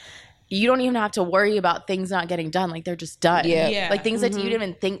like, you don't even have to worry about things not getting done. Like, they're just done. Like, things that you didn't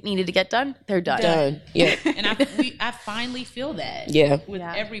even think needed to get done, they're done. Yeah. And I finally feel that. With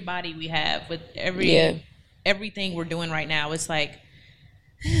everybody we have, with everything we're doing right now. It's like,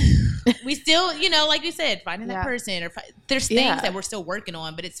 we still, you know, like you said, finding that person, or there's things that we're still working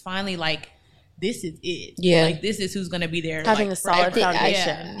on, but it's finally like, this is it. Yeah. Like, this is who's going to be there. Having like, a solid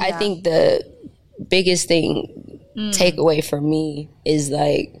foundation. I think the biggest thing takeaway for me is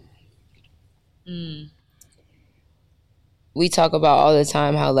like, we talk about all the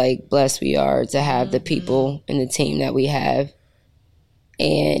time how like blessed we are to have the people and the team that we have.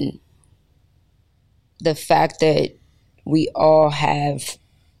 And the fact that we all have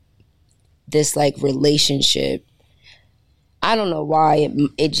this like relationship, I don't know why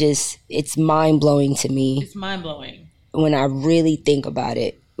it's mind blowing to me. It's mind blowing when I really think about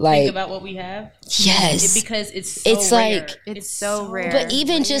it. Like, think about what we have. Yes, because it's so rare. Like it's so rare. But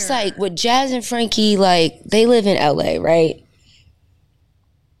even just like with Jazz and Frankie, like they live in LA, right?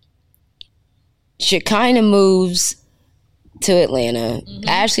 Shekinah moves to Atlanta.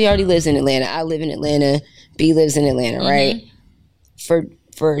 Ashley already lives in Atlanta. I live in Atlanta. B lives in Atlanta, right?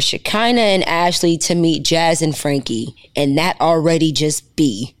 For Shekinah and Ashley to meet Jazz and Frankie, and that already just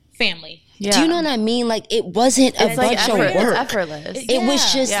be family. Yeah. Do you know what I mean? Like, it wasn't a bunch of work. It's effortless. It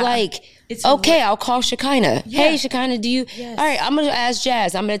was just like, it's okay, I'll call Shekinah. Yeah. Hey, Shekinah, do you? Yes. All right, I'm going to ask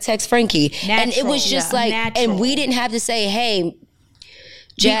Jazz. I'm going to text Frankie. Natural. And it was just like, and we didn't have to say, hey,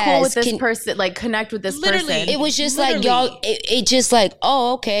 Jazz, be cool with this person, like connect with this person. It was just like, y'all, it just like,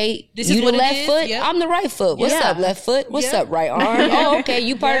 oh, okay, this you the left foot, I'm the right foot. What's up, left foot? What's up, right arm? Oh, okay,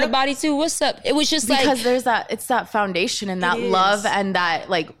 you part of the body too. What's up? It was just because like, there's that, it's that foundation and that love and that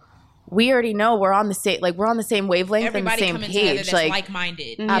like, we already know we're on the same, like we're on the same wavelength. Everybody and the same coming page, together that's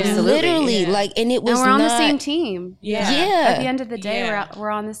like-minded. Absolutely, literally, like, and it was. And we're on the same team. Yeah. At the end of the day, we're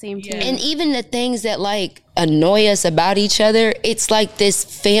on the same team. And even the things that like annoy us about each other, it's like this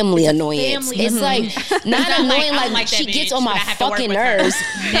family annoyance. It's like not annoying, like she gets on my fucking nerves.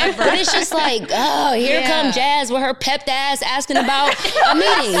 But it's just like, oh, here come Jazz with her pepped ass asking about a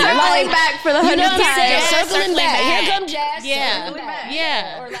meeting. Circling back for the 100th time. Circling back. Here come Jazz.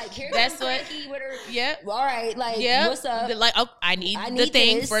 Yeah. Or like, here that's comes what. Frankie with her. Yep. All right. Like, what's up? Like, oh, I need the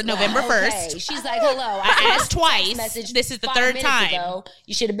thing this. for November 1st. She's like, hello. I asked twice. This is the third time. Ago.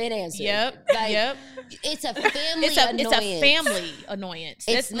 You should have been answered. Yep. Like, it's a family annoyance. It's a family annoyance.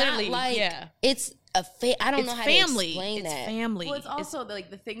 It's That's literally, not like, it's a I don't know how to explain that. It's family. Well, it's also like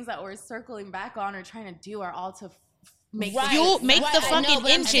the things that we're circling back on or trying to do are all to make the fucking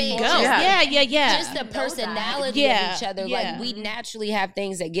engine go. Yeah. Just the personality of each other. Like, we naturally have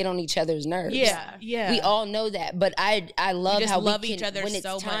things that get on each other's nerves. Yeah. We all know that. But I love how love we can, each other when it's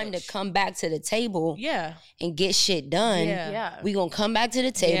so time much. to come back to the table and get shit done, we gonna come back to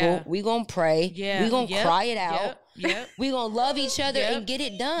the table. We gonna pray. We gonna cry it out. We gonna love each other and get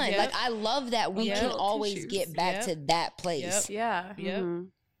it done. Like, I love that we can always get back to that place.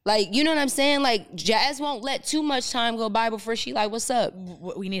 Like, you know what I'm saying? Like, Jazz won't let too much time go by before she like, what's up?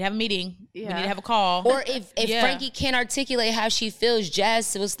 We need to have a meeting. We need to have a call. Or if Frankie can't articulate how she feels,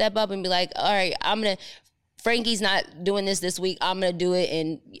 Jazz will step up and be like, all right, Frankie's not doing this week. I'm going to do it,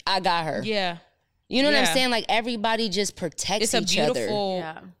 and I got her. Yeah. You know what I'm saying? Like, everybody just protects each other. It's a beautiful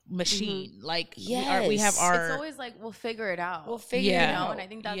machine. Like, we have our... It's always like, we'll figure it out. We'll figure it out. And I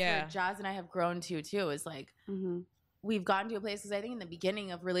think that's where Jazz and I have grown to, too, is like... We've gotten to a place, because I think in the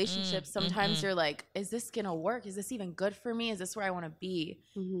beginning of relationships, sometimes you're like, is this going to work? Is this even good for me? Is this where I want to be?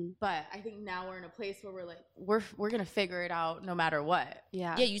 But I think now we're in a place where we're like, we're going to figure it out no matter what.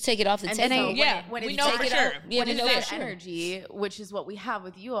 Yeah, you take it off the table. When we know for sure. When it's that energy, which is what we have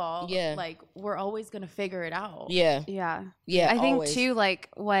with you all, like, we're always going to figure it out. Yeah. I think too, like,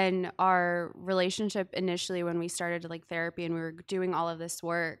 when our relationship initially, when we started like therapy and we were doing all of this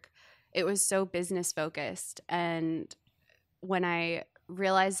work, it was so business focused. And when I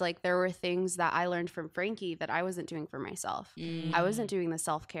realized like there were things that I learned from Frankie that I wasn't doing for myself. I wasn't doing the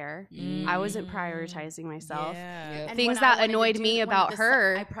self-care. I wasn't prioritizing myself. And things that annoyed me about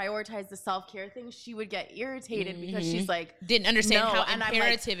her. I prioritized the self-care thing. She would get irritated because she's like, didn't understand how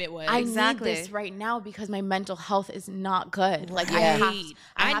imperative it was. I need this right now because my mental health is not good. Like,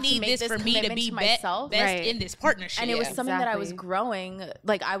 I need this for me to be myself best in this partnership. And it was something that I was growing.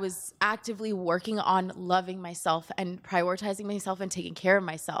 Like, I was actively working on loving myself and prioritizing myself and taking care of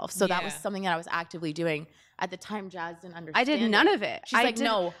myself. So that was something that I was actively doing. At the time, Jazz didn't understand. I did none of it. She's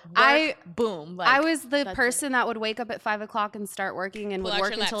no, boom. Like, I was the person that would wake up at 5 o'clock and start working and would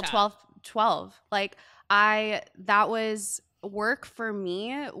work until 12. Like, that was work for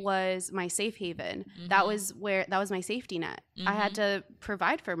me was my safe haven. That was my safety net. I had to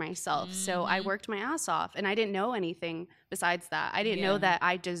provide for myself. So I worked my ass off, and I didn't know anything besides that. I didn't know that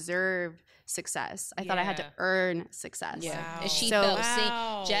I deserved success. I thought I had to earn success. And she felt,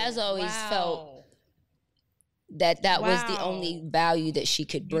 Jazz always felt that was the only value that she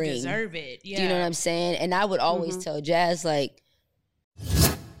could bring. You deserve it. Yeah. Do you know what I'm saying? And I would always tell Jazz, like,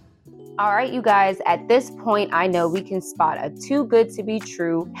 all right, you guys, at this point, I know we can spot a too good to be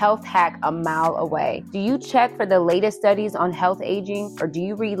true health hack a mile away. Do you check for the latest studies on health aging, or do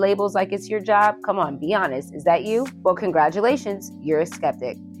you read labels like it's your job? Come on, be honest. Is that you? Well, congratulations, you're a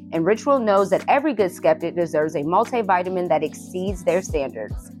skeptic. And Ritual knows that every good skeptic deserves a multivitamin that exceeds their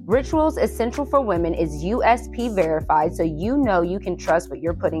standards. Ritual's Essential for Women is USP verified, so you know you can trust what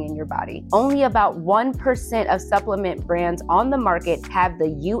you're putting in your body. Only about 1% of supplement brands on the market have the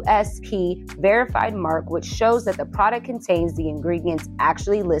USP verified mark, which shows that the product contains the ingredients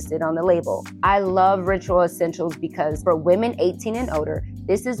actually listed on the label. I love Ritual Essentials because for women 18 and older,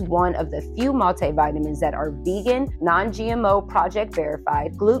 this is one of the few multivitamins that are vegan, non-GMO, project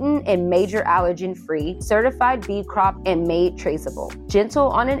verified, gluten and major allergen free, certified B Crop, and made traceable. Gentle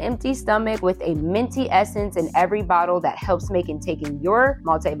on an empty stomach with a minty essence in every bottle that helps making taking your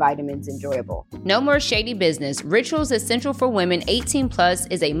multivitamins enjoyable. No more shady business. Ritual's Essential for Women 18 Plus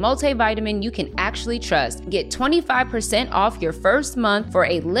is a multivitamin you can actually trust. Get 25% off your first month for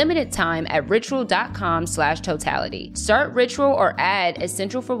a limited time at ritual.com/totality. Start Ritual or add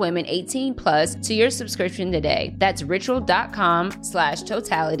Essential for Women 18 Plus to your subscription today. That's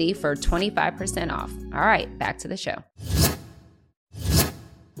ritual.com/totality for 25% off. All right, back to the show.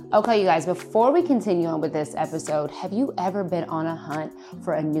 Okay, you guys, before we continue on with this episode, have you ever been on a hunt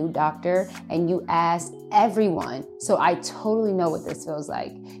for a new doctor and you asked everyone? So I totally know what this feels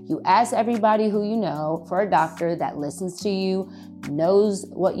like. You ask everybody who you know for a doctor that listens to you, knows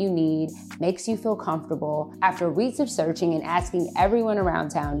what you need, makes you feel comfortable. After weeks of searching and asking everyone around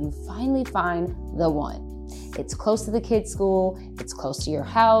town, you finally find the one. It's close to the kids' school, it's close to your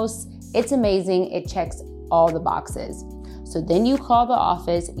house, it's amazing, it checks all the boxes. So then you call the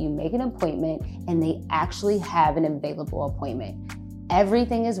office, you make an appointment, and they actually have an available appointment.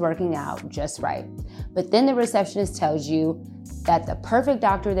 Everything is working out just right. But then the receptionist tells you that the perfect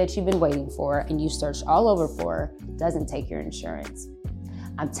doctor that you've been waiting for and you searched all over for doesn't take your insurance.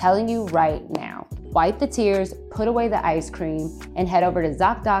 I'm telling you right now, wipe the tears, put away the ice cream, and head over to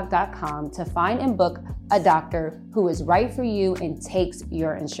ZocDoc.com to find and book a doctor who is right for you and takes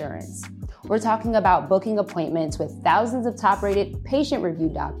your insurance. We're talking about booking appointments with thousands of top-rated,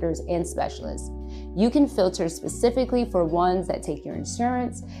 patient-reviewed doctors and specialists. You can filter specifically for ones that take your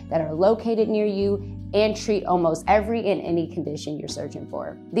insurance, that are located near you, and treat almost every and any condition you're searching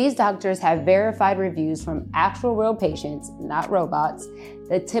for. These doctors have verified reviews from actual real patients, not robots.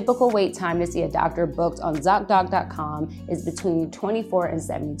 The typical wait time to see a doctor booked on ZocDoc.com is between 24 and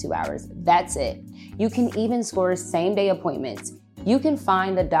 72 hours. That's it. You can even score same-day appointments. You can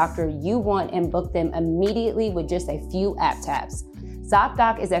find the doctor you want and book them immediately with just a few app taps.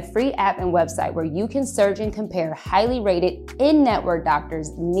 ZocDoc is a free app and website where you can search and compare highly rated in-network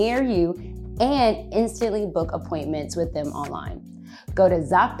doctors near you and instantly book appointments with them online. Go to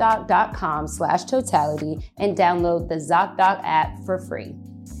ZocDoc.com/totality and download the ZocDoc app for free.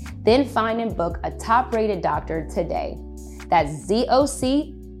 Then find and book a top-rated doctor today. That's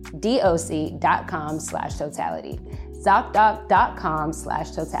ZocDoc.com/totality.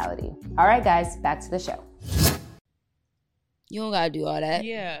 ZocDoc.com/totality. All right, guys, back to the show. you don't gotta do all that.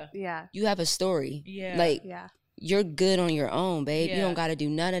 Yeah. Yeah. You have a story. Yeah. Like, Yeah. you're good on your own, babe. Yeah. You don't gotta do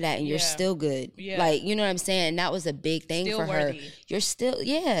none of that, and you're Yeah. still good. Yeah. Like, you know what I'm saying? And that was a big thing Still for worthy. her. You're still,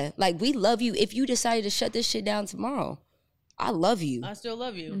 yeah. Like, we love you. If you decided to shut this shit down tomorrow, I love you. I still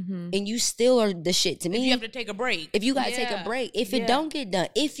love you. And you still are the shit to me. If you have to take a break. If you gotta take a break, if it don't get done,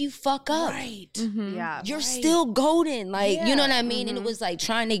 if you fuck up, Right. Yeah. you're still golden. Like, you know what I mean? Mm-hmm. And it was like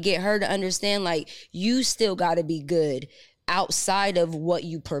trying to get her to understand, like, you still gotta be good outside of what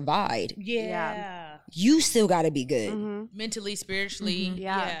you provide. Yeah. You still gotta be good. Mentally, spiritually.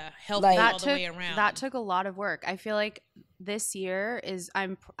 Yeah. Yeah. Healthy Like- all the way around. That took a lot of work. I feel like this year is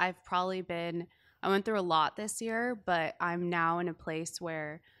I've probably been I went through a lot this year, but I'm now in a place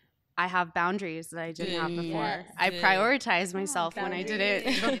where I have boundaries that I didn't have before. Yes. I Good. prioritized myself when I didn't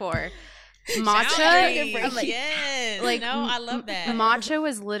before. Boundaries. Matcha, like, yes. like, no, I love that. matcha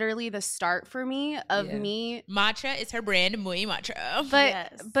was literally the start for me of Yeah. me, Matcha is her brand, Muy Matcha.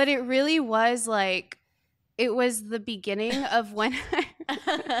 but it really was like it was the beginning of when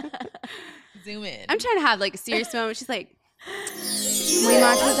Zoom in. I'm trying to have like a serious moment. She's like,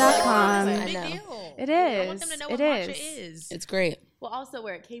 MuyMatcha.com. It's a I big know. deal. It I want is. them to know It what matcha is. is. It's great. Well, also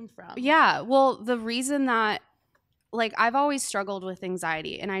where it came from. Yeah. Well, the reason that, like, I've always struggled with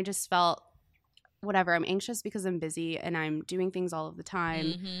anxiety, and I just felt, whatever, I'm anxious because I'm busy and I'm doing things all of the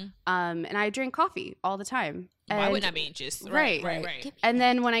time. Mhm. And I drink coffee all the time. Why wouldn't I be anxious? Right. And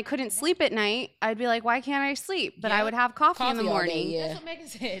then when I couldn't sleep at night, I'd be like, why can't I sleep? But I would have coffee in the morning. Day, That's what Megan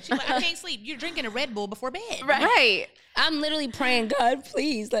said. She's like, I can't sleep. You're drinking a Red Bull before bed. Right. I'm literally praying, God,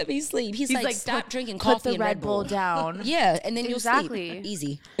 please let me sleep. He's like stop drinking coffee put the and Red Bull down. Yeah, and then you'll sleep.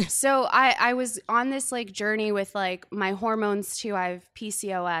 Easy. So I was on this like journey with like my hormones too. I have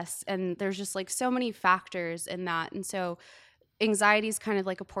PCOS, and there's just like so many factors in that. And so anxiety is kind of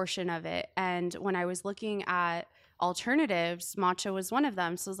like a portion of it. And when I was looking at alternatives, matcha was one of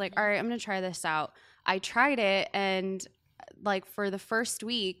them. So I was like, all right, I'm going to try this out. I tried it, and like for the first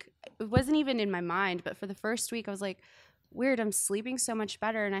week, it wasn't even in my mind, but for the first week I was like, weird, I'm sleeping so much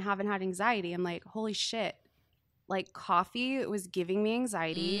better and I haven't had anxiety. I'm like, holy shit. Like coffee was giving me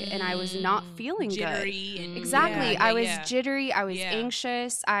anxiety and I was not feeling jittery good. And exactly. I was jittery. I was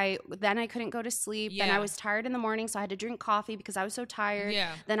anxious. Then I couldn't go to sleep. Then I was tired in the morning, so I had to drink coffee because I was so tired.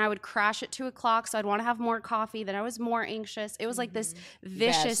 Then I would crash at 2:00, so I'd want to have more coffee. Then I was more anxious. It was like this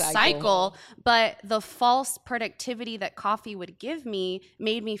vicious cycle. But the false productivity that coffee would give me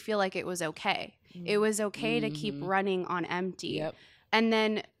made me feel like it was okay. It was okay to keep running on empty. And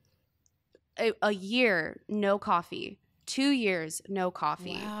then a year, no coffee. 2 years, no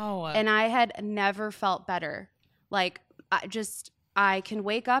coffee. Wow. And I had never felt better. Like, I can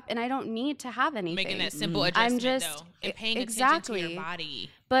wake up and I don't need to have anything. Making that simple adjustment, though. And paying attention to your body.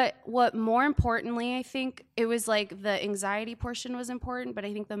 But what more importantly, I think it was like the anxiety portion was important, but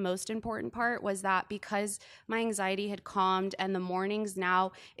I think the most important part was that because my anxiety had calmed and the mornings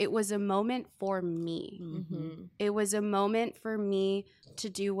now, it was a moment for me. Mm-hmm. It was a moment for me to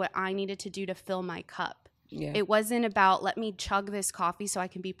do what I needed to do to fill my cup. Yeah. It wasn't about let me chug this coffee so I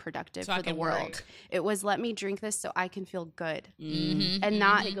can be productive for the world. Work. It was let me drink this so I can feel good. Mm-hmm. And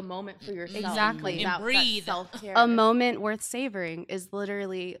not take a moment for yourself. Exactly. And breathe. Self-care. A moment worth savoring is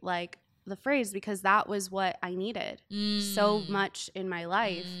literally like the phrase, because that was what I needed so much in my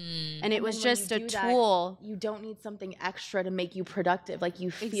life. And it was just a tool. You don't need something extra to make you productive. Like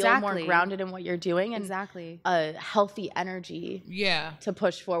you feel more grounded in what you're doing and a healthy energy to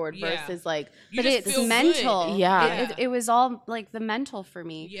push forward versus like, but it's mental. Good. Yeah. It was all like the mental for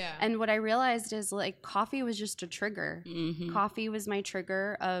me. Yeah. And what I realized is like coffee was just a trigger. Mm-hmm. Coffee was my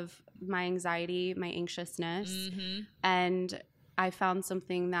trigger of my anxiety, my anxiousness. And I found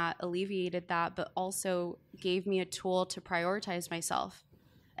something that alleviated that, but also gave me a tool to prioritize myself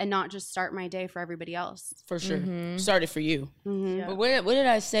and not just start my day for everybody else. For sure. Started for you. Yeah. But what did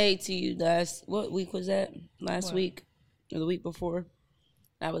I say to you what week was that? Last week or the week before?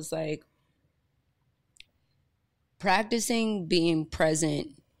 I was like, practicing being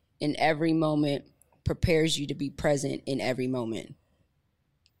present in every moment prepares you to be present in every moment.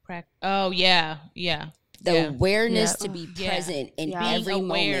 Oh, yeah. The awareness to be present in every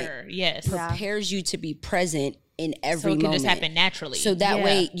moment prepares you to be present in every moment. So it can just happen naturally. So that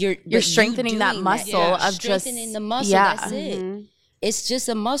way you're strengthening that muscle of strengthening the muscle. That's it. It's just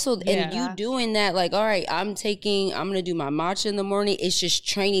a muscle, and you doing that. Like, all right, I'm gonna do my matcha in the morning. It's just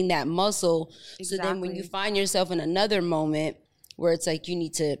training that muscle. So then when you find yourself in another moment where it's like you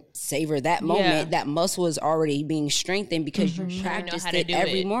need to savor that moment, that muscle is already being strengthened because you practiced it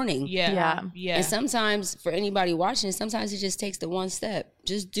every morning. Yeah. And sometimes for anybody watching, sometimes it just takes the one step.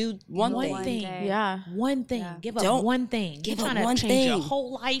 Just do one thing. One thing. Give up one thing. You're trying to change your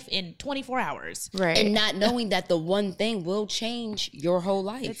whole life in 24 hours. Right. And not knowing that the one thing will change your whole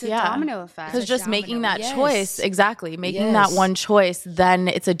life. It's a domino effect. Because just making that choice, making that one choice, then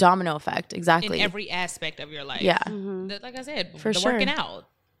it's a domino effect. Exactly. In every aspect of your life. Yeah. Like I said, working out,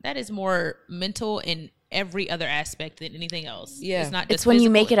 that is more mental in every other aspect than anything else. Yeah. It's not just it's when physical. You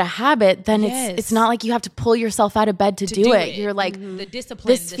make it a habit, then it's not like you have to pull yourself out of bed to do it. You're like, the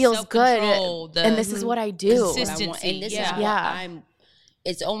discipline, this feels good, and this is what I do. Consistency. And this is what I'm.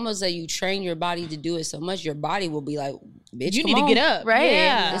 It's almost like you train your body to do it so much, your body will be like, bitch, you need to get up. Right.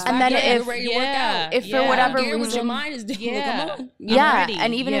 Yeah. And then if for whatever reason, what your mind is doing, come on.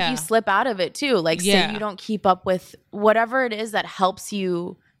 And even if you slip out of it too, like say you don't keep up with whatever it is that helps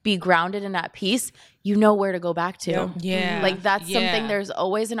you be grounded in that peace, you know where to go back to. Like that's something, there's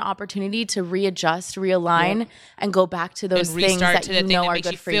always an opportunity to readjust, realign, and go back to those things that you know are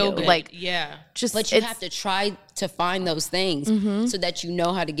good for you. Good. Like, but you have to try to find those things so that you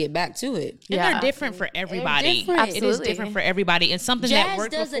know how to get back to it. And they're different for everybody. Absolutely. It is different for everybody. And something that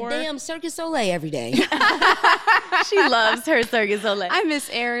worked before. Jazz does a damn Cirque du Soleil every day. She loves her Cirque du Soleil. I miss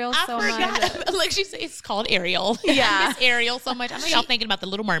Ariel so much. Like she said, it's called Ariel. Yeah. I miss Ariel so much. I know y'all thinking about the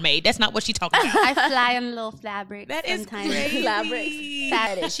Little Mermaid. That's not what she's talking about. I fly on a little fabric. That is sometimes.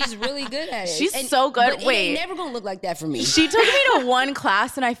 crazy. She's really good at it. She's so good. But Wait. it ain't never gonna look like that for me. She took me to one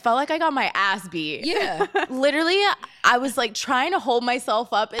class and I felt like I got my ass beat. Yeah. Literally, I was like trying to hold myself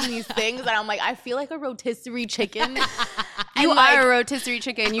up in these things and I'm like, I feel like a rotisserie chicken. You are a rotisserie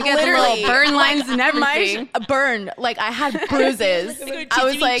chicken. You get the little burn lines and everything. Burned. Like I had bruises. I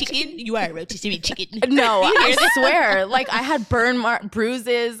was like, chicken? You are a rotisserie chicken. no, I swear. Like I had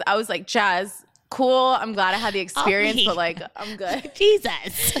bruises. I was like, Jazz, cool. I'm glad I had the experience, but like, I'm good.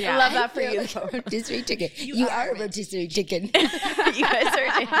 Jesus. I love that for you. Rotisserie chicken. You are a rotisserie chicken. You guys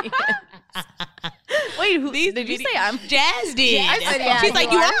are idiots. Wait, who did you say? I'm Jazz did. I said, yeah, She's you like,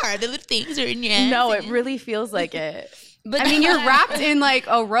 are. you are. The little things are in your No, it really feels like it. But I mean, you're wrapped in like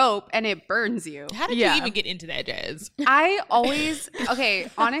a rope and it burns you. How did Yeah. you even get into that, Jazz? I always,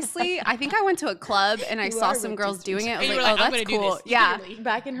 honestly, I think I went to a club and I saw some girls doing it. I was And like, you were like, oh, I'm that's gonna do cool. this. Yeah. Literally.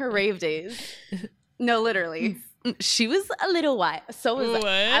 Back in her rave days. No, literally. She was a little wild. So was What?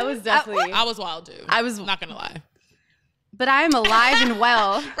 I was definitely. I was wild too. I was- not gonna lie. But I am alive and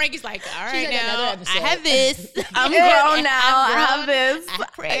well. Frankie's like, all She's right like another now, episode. I have this. I'm grown now. I have grown. this. I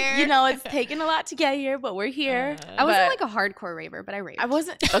have prayer. You know, it's taken a lot to get here, but we're here. I wasn't But like a hardcore raver, but I raved. I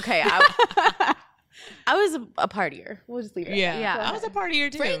wasn't. Okay. I was a partier. We'll just leave it. Yeah. Yeah. I was a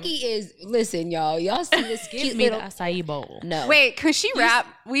partier too. Frankie is, listen, y'all see this Give cute me the little, acai bowl. no. Wait, could she rap?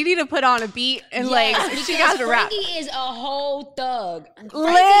 We need to put on a beat and like she got to rap. Frankie is a whole thug. Frankie is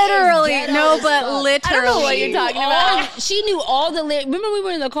Literally, ghetto no, as but fuck. literally. I don't know what you're talking about. She knew all the remember we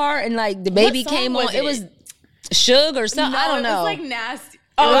were in the car and like the baby song came was on. it? It was Suge or something. I don't It know. was like nasty.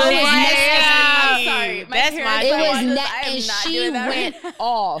 Oh, It was yeah. nasty. I'm sorry. My That's parents my it are was watching this. not, I am and not she doing that went right now.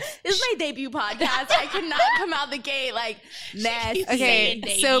 off. This is my debut podcast. I could not come out the gate like nasty.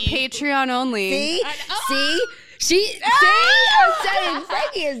 Okay, so Patreon only. See, see, I'm saying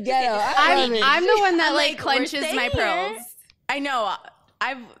Frankie is ghetto. I love it. I'm the one that I'm like like, clenches we're my staying here. pearls. I know.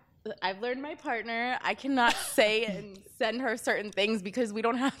 I've learned my partner. I cannot say and send her certain things because we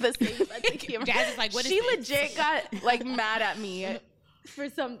don't have the same sense of humor. Jazz is like, what is she this? legit got like mad at me for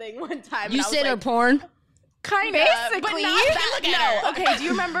something one time. You and I was said her like, porn. kind of, but Basically. not that. Look at No, okay. Do you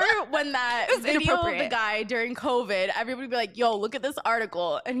remember when that video of the inappropriate. guy during COVID? Everybody would be like, "Yo, look at this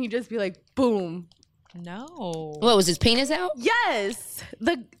article," and he'd just be like, "Boom." No. What was his penis out? Yes,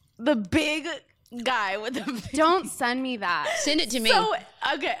 the big guy with the Don't send me that. Send it to me. So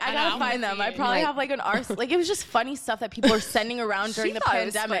okay, I know, gotta I'm find with them. you. I probably Like- have like an arse. Like it was just funny stuff that people were sending around during the thought it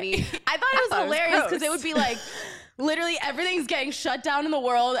was pandemic. funny. I thought it was thought it was hilarious because gross. it would be like. Literally everything's getting shut down in the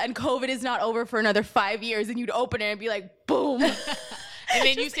world and COVID is not over for another 5 years and you'd open it and be like, boom. And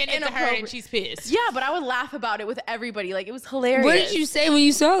then you send it to her and inappropriate. she's pissed. Yeah, but I would laugh about it with everybody. Like it was hilarious. What did you say when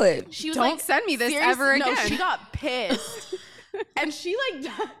you saw it? She was Don't like, send me this "Seriously?" ever No, again. she got pissed. And she like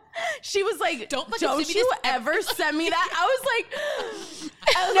she was like, Don't fucking send me you this ever send me that? I was like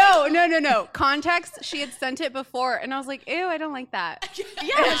No. Context, she had sent it before and I was like, ew, I don't like that.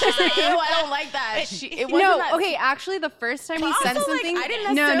 yeah, she's like, ew, I don't like that. It wasn't No, that okay, actually the first time we also, sent like, something. I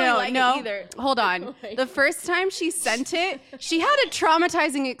didn't necessarily like it no. either. Hold on. The first time she sent it, she had a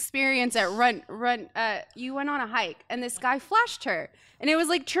traumatizing experience at you went on a hike and this guy flashed her. And it was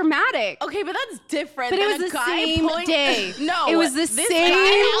like traumatic. Okay, but that's different. But it than was a the guy same pulling- day. No, It was the this same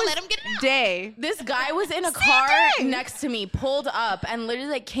I'll let him get it out. day. This guy was in a car next to me, pulled up, and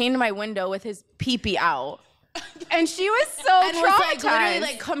literally like came to my window with his pee-pee out. And she was so And was like, literally traumatized.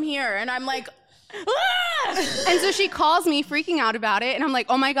 like, come here. And I'm like, ah! And so she calls me freaking out about it and I'm like,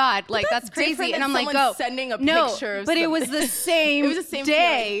 oh my God, like that's crazy. different And than I'm like, someone go. sending a no, picture of but it was something. the same It was the same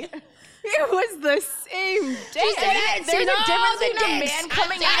day. It was the same day. She said, I had There's seen a all difference the between a dicks. man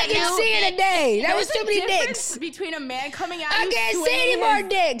coming I at can you. see it a day. That was There's too a many difference dicks. between a man coming at I you. can't see swinging any more his-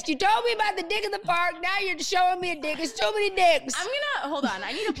 dicks. You told me about the dick in the park. Now you're showing me a dick. It's too many dicks. I'm gonna hold on.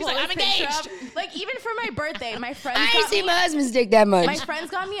 I need to pull like, this I'm picture engaged. up. Like even for my birthday, my friends I ain't got seen me. my husband's dick that much. My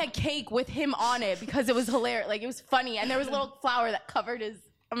friends got me a cake with him on it because it was hilarious. Like it was funny, and there was a little flower that covered his.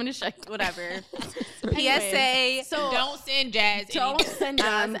 I'm gonna show you whatever. PSA. So Don't send Jazz don't anything. send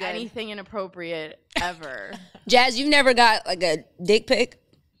us good. anything inappropriate ever. Jazz, you've never got like a dick pic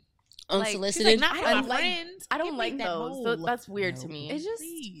unsolicited? Not for I my don't like- friends. I don't Give me like that those. bowl. That's weird to me. It's just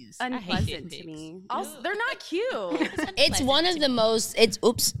Please. I hate unpleasant dick to pics. me. Also, they're not cute. It's one of the most. It's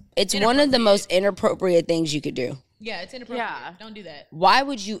one of the most inappropriate things you could do. Yeah, it's inappropriate. Yeah. Don't do that. Why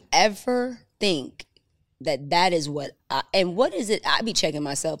would you ever think that is what? And what is it? I be checking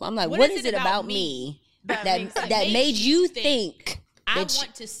myself. I'm like, what is it about me that made you think I that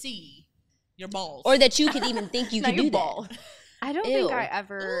want to see your balls. or that you could even think you Not could your do ball. that? I don't Ew. think I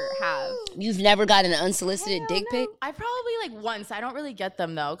ever have. You've never got an unsolicited dick pic? I probably like once. I don't really get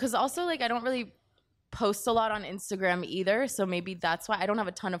them though, because also like I don't really post a lot on Instagram either, so maybe that's why I don't have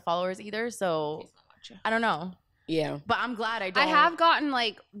a ton of followers either. So I don't know. Yeah. But I'm glad I don't. I have gotten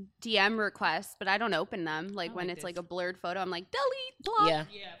like DM requests, but I don't open them. Like when it's like a blurred photo, I'm like delete, block. Yeah.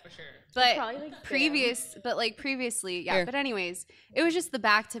 Yeah, for sure. But like previously, yeah. Sure. But anyways, it was just the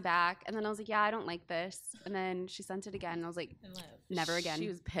back to back, and then I was like, yeah, I don't like this. And then she sent it again, and I was like, never again. She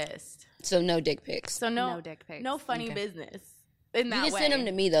was pissed. So no dick pics. So no dick pics. No funny business. In that You can way. send them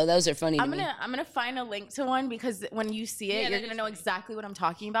to me though. Those are funny to me. I'm gonna find a link to one because when you see it, you're gonna know exactly what I'm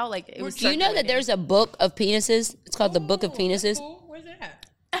talking about. Like it was. Do you know that there's a book of penises? It's called the Book of Penises. Cool. Where's it at?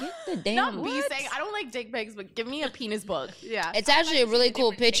 Get the damn. not me saying I don't like dick pics, but give me a penis book. Yeah. It's actually a really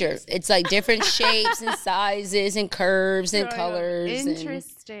cool picture. It's like different shapes and sizes and curves and colors.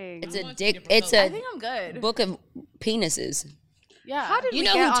 Interesting. It's a dick. It's I a think I'm good. book of penises. Yeah. How did You we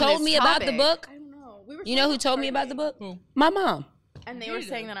know get who on told this me about the topic? book? I don't know. We were You know who told me about the book? Who? My mom. and they were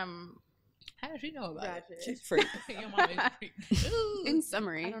saying that I'm How does she know about it? She's freak. Your mom is a freak. Ooh. In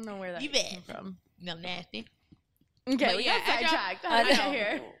summary, I don't know where that You came bet. from. No, nasty. Okay, But we yeah, got sidetracked. How I did I know.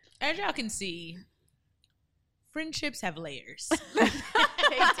 get here? As y'all can see, friendships have layers. we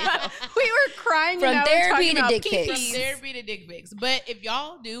were crying From and now we're therapy talking to about dick pee-pees. pics. From therapy to dick pics. But if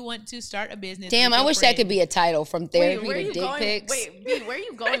y'all do want to start a business, Damn, with I your wish that could friend- be a title. From therapy where are to you dick going? pics. Wait, B, where are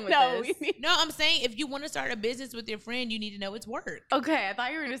you going with No, this? No, I'm saying if you want to start a business with your friend, you need to know it's work. Okay, I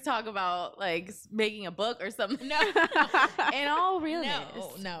thought you were going to talk about like making a book or something. No, In all realness.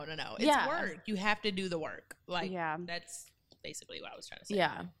 no. It's Yeah. work. You have to do the work. Like, Yeah. that's basically what I was trying to say.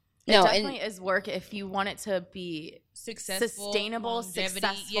 Yeah. No, it and- definitely is work if you want it to be Successful, sustainable, longevity,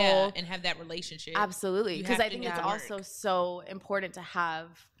 successful. yeah, and have that relationship. Absolutely. You Because have I to think do it's the also work. so important to have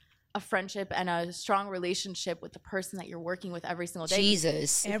a friendship and a strong relationship with the person that you're working with every single day.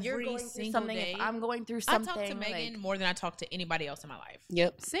 Jesus. If you're Every going through single something, day. if I'm going through I something, talk to Megan more than I talk to anybody else in my life.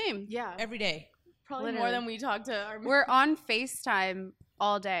 Yep. Same. yeah, Every day. probably more Literally. than we talk to our. We're on FaceTime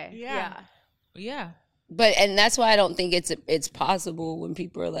all day. Yeah. Yeah. But and that's why I don't think it's possible when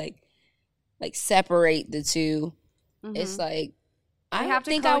people are like separate the 2. It's like I have don't to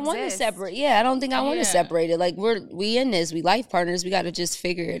think I want to coexist. separate. Yeah, I don't think I want Yeah. to separate it. Like we in this, we life partners. We got to just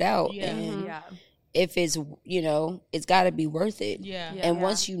figure it out. Yeah. And Yeah. if it's it's got to be worth it. Yeah. Yeah. And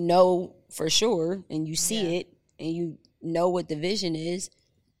once you know for sure and you see it and you know what the vision is,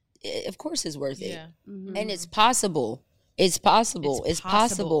 of course it's worth it. Yeah. And it's possible. It's possible. It's It's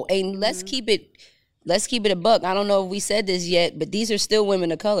possible. possible. And let's keep it a buck. I don't know if we said this yet, but these are still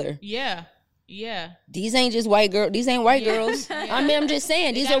women of color. Yeah. Yeah. These ain't just white girls. These ain't white girls. I mean, I'm just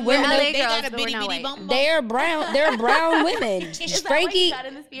saying. These are women. LA They girls, got a but we're bitty not bitty white. bum bum. They're brown. They're brown women. Is that Frankie, what you got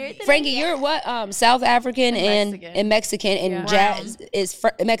in the spirit today? Frankie, you're what? South African and Mexican. and Yeah. Jazz is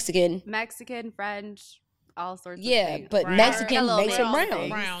Mexican. Mexican, French, all sorts of Yeah, things. but Brown. Mexican Hello, makes them brown brown. things.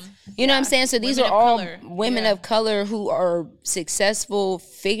 Brown. You know what I'm saying? So these Women are of all color. women Yeah. of color who are successful,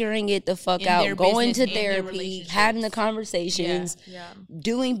 figuring it the fuck In out, their going business to and their therapy, relationships. having the conversations, Yeah.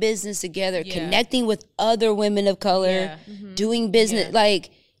 doing business together, Yeah. connecting with other women of color, Yeah. doing business. Yeah. Like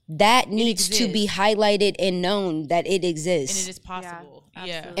that needs to be exists. highlighted and known that it And exists. it is possible.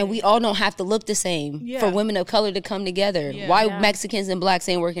 Yeah. And we all don't have to look the same Yeah. for women of color to come together. Yeah. Why Yeah. Mexicans and blacks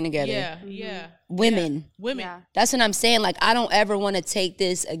ain't working together? Yeah. Yeah. Women. Women. Yeah. That's what I'm saying. Like, I don't ever want to take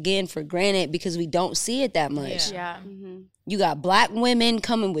this again for granted because we don't see it that much. Yeah. Yeah. You got black women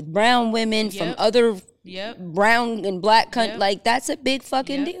coming with brown women from Yep. other Yep. brown and black countries. Yep. Like, that's a big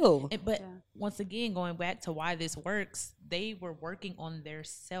fucking Yep. deal. But once again, going back to why this works, they were working on their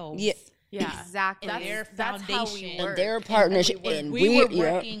selves. Yeah. Yeah. Exactly. And their That's how we foundation. work. And their partnership. And We were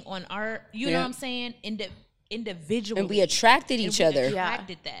yeah. working on our, you know Yeah. what I'm saying? Individually. And we attracted And each we other.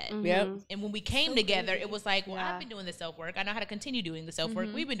 attracted that. Yep. And when we came together, it was like, well, I've been doing the self work. I know how to continue doing the self work.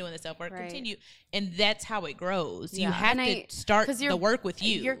 We've been doing the self work. Right. Continue, and that's how it grows. You Yeah. have And to start 'Cause the work with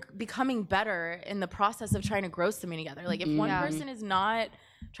you. You're becoming better in the process of trying to grow something together. Like if one person is not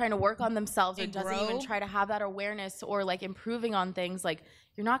trying to work on themselves or And doesn't grow. even try to have that awareness or like improving on things, like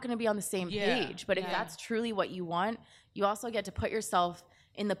you're not going to be on the same Yeah. page. But if that's truly what you want, you also get to put yourself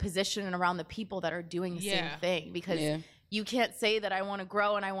in the position and around the people that are doing the Yeah. same thing because Yeah. you can't say that I want to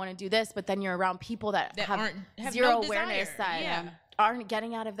grow and I want to do this, but then you're around people that have zero no awareness desire. that aren't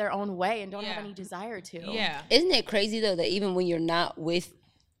getting out of their own way and don't Yeah. have any desire to. yeah. Isn't it crazy, though, that even when you're not with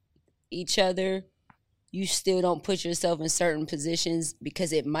each other, you still don't put yourself in certain positions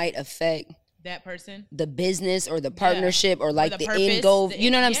because it might affect That person. the business or the partnership or like the the purpose, end goal. the You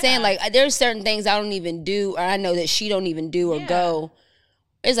know what I'm end- saying? yeah. Like there's certain things I don't even do, or I know that she don't even do or Yeah. go.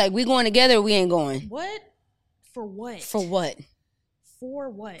 It's like we going together, or we ain't going. What? For what? For what? For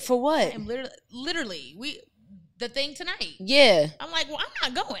what? For what? I am literally the thing tonight. Yeah. I'm like, well,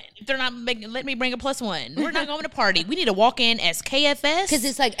 I'm not going. If they're not let me bring a +1. We're not going to party. We need to walk in as KFS. Because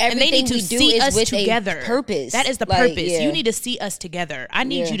it's like and they everything need to we do see is us with together. a purpose. That is the Like, purpose. yeah. You need to see us together. I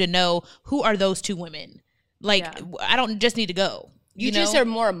need you to know who are those two women. Like, I don't just need to go. You just are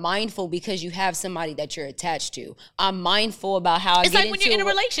more mindful because you have somebody that you're attached to. I'm mindful about how I it's get like when you're in a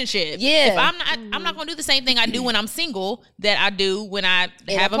relationship. Yeah. If I'm not going to do the same thing I do when I'm single that I do when I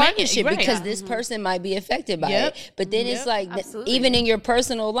have a partnership, man. because this person might be affected by it. But then it's like even in your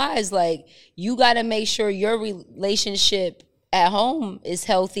personal lives, like you got to make sure your relationship at home is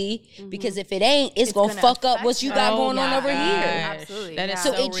healthy, because if it ain't, it's gonna fuck up what you got going on over here. Absolutely. That is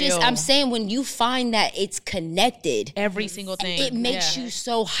so it real. just, I'm saying, when you find that it's connected, every single thing, it makes you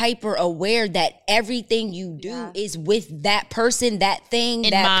so hyper aware that everything you do is with that person, that thing,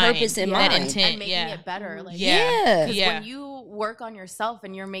 that mind. purpose in That mind. intent. And making it better. Like, Yeah. Because when you work on yourself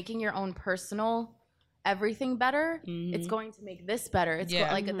and you're making your own personal everything better, it's going to make this better. It's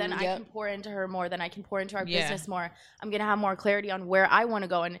like then I can pour into her more, then I can pour into our business more. I'm gonna have more clarity on where I want to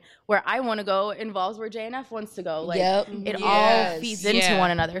go, and where I want to go involves where JNF wants to go. Like it all feeds into one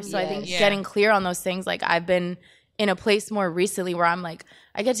another. So I think getting clear on those things, like I've been in a place more recently where I'm like,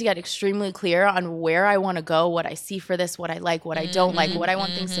 I get to get extremely clear on where I want to go, what I see for this, what I like, what I don't like, what I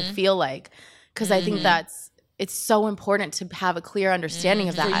want things to feel like, because I think it's so important to have a clear understanding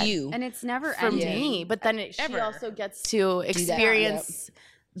of that. For you. And it's never For ending. me. But then she also gets to experience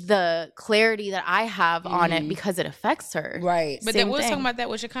the clarity that I have on it because it affects her. Right. But then we was talking about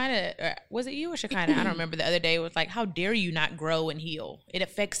that with Shekinah. Was it you or Shekinah? I don't remember the other day. It was like, how dare you not grow and heal? It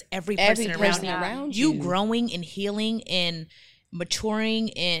affects every person around you. You growing and healing and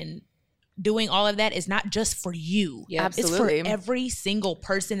maturing and doing all of that is not just for you. Absolutely. It's for every single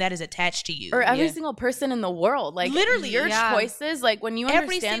person that is attached to you. Or every single person in the world. Like literally your choices, like when you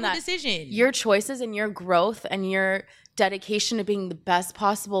every understand single that decision. Your choices and your growth and your dedication to being the best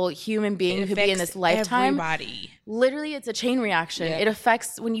possible human being you could be in this lifetime. Everybody. Literally, it's a chain reaction. It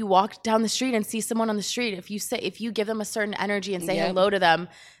affects when you walk down the street and see someone on the street. If you give them a certain energy and say hello to them,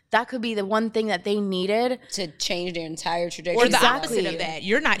 that could be the one thing that they needed to change their entire trajectory. Or the opposite of that.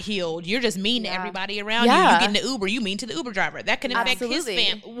 You're not healed. You're just mean to everybody around you. You get in the Uber, you mean to the Uber driver. That can affect his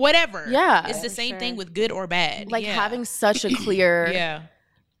family. Whatever. Yeah. It's the same thing with good or bad. Like having such a clear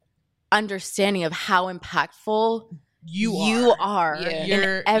understanding of how impactful you are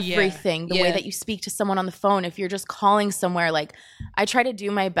in everything. The way that you speak to someone on the phone. If you're just calling somewhere, like I try to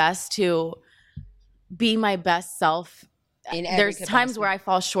do my best to be my best self. There's times where I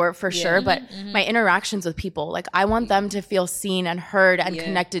fall short for sure, but my interactions with people, like I want them to feel seen and heard and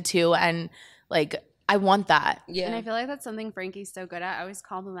connected to, and like I want that. And I feel like that's something Frankie's so good at. I always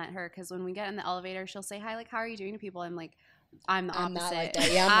compliment her because when we get in the elevator, she'll say, "Hi, like how are you doing?" to people. I'm like, I'm the opposite. Not like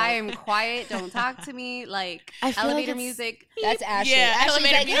that. I'm quiet. Don't talk to me. Like elevator music. That's Ashley. Yeah, Ashley's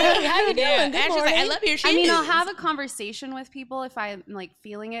like, hey, how you doing? Good morning. Like, I love your shoes. I mean, I'll have a conversation with people if I'm like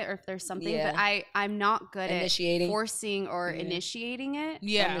feeling it or if there's something, but I'm not good at forcing or initiating it.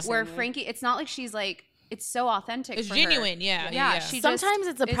 Yeah. Where Frankie, it's not like she's like, it's so authentic. It's for genuine. Her. Yeah. Sometimes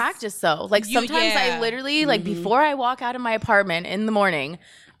it's a practice though. Like sometimes I literally like before I walk out of my apartment in the morning,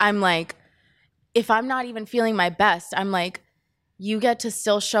 I'm like, if I'm not even feeling my best, I'm like, you get to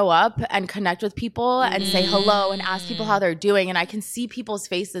still show up and connect with people and say hello and ask people how they're doing. And I can see people's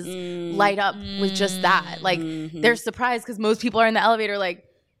faces light up with just that. Like they're surprised because most people are in the elevator like,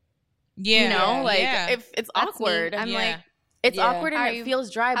 you know, like if it's awkward. I'm like, it's awkward and it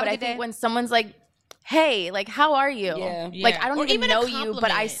feels dry. But I think when someone's like, hey, like, how are you? Like, I don't even know you,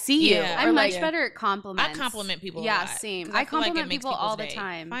 but I see you. I'm much better at compliments. I compliment people. Yeah, a lot, same. I compliment like people all the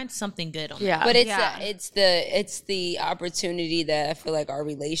time. Find something good on that. But it's the opportunity that I feel like our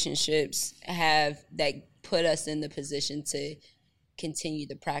relationships have that put us in the position to continue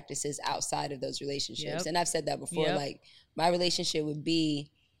the practices outside of those relationships. And I've said that before. Like, my relationship with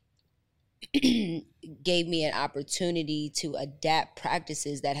B gave me an opportunity to adapt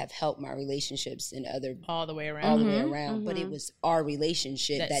practices that have helped my relationships in other all the way around. But it was our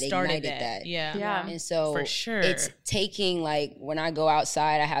relationship that ignited that. And so for sure, it's taking, like, when I go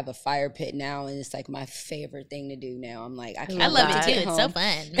outside, I have a fire pit now, and it's like my favorite thing to do now. I'm like, I love it too. It's so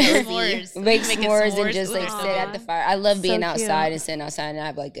fun. Make s'mores and just like sit at the fire. I love being outside and sitting outside, and I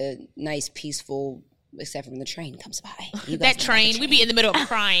have like a nice peaceful, except for when the train comes by. That train, we'd be in the middle of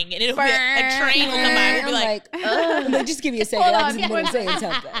crying, and it'll be a train will come by. We'll be like, I'm like, just give me a second. I was in the middle of saying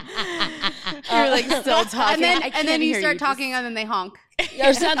something. You're like still talking, and then you start talking, and then they honk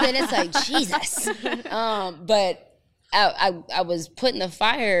or something. It's like Jesus. But I was put in the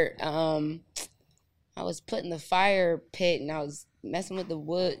fire. I was put in the fire pit, and I was messing with the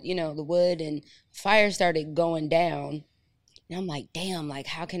wood, the wood, and fire started going down. And I'm like, damn, like,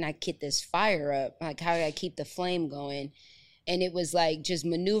 how can I get this fire up? Like, how do I keep the flame going? And it was like just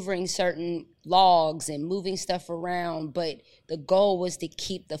maneuvering certain logs and moving stuff around. But the goal was to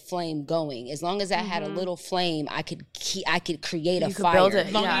keep the flame going. As long as I had a little flame, I could create a fire. Build it.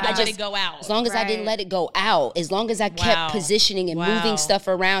 As long as you didn't let it go out. As long as I didn't let it go out. As long as I kept positioning and moving stuff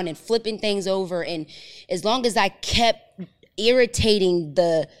around and flipping things over. And as long as I kept irritating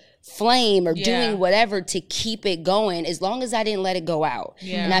the flame or doing whatever to keep it going, as long as I didn't let it go out.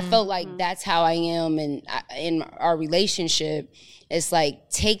 And I felt like that's how I am in our relationship. It's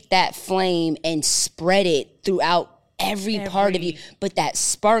like, take that flame and spread it throughout every part of you. But that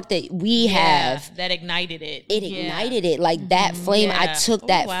spark that we have, that ignited it. It ignited it. Like that flame, I took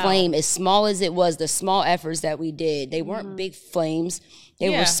that flame, as small as it was, the small efforts that we did. They weren't big flames. They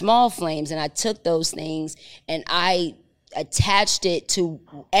were small flames. And I took those things and I attached it to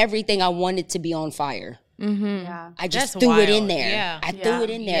everything I wanted to be on fire. I just threw it in there. I threw it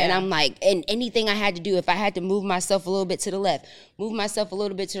in there. And I'm like, and anything I had to do, if I had to move myself a little bit to the left, move myself a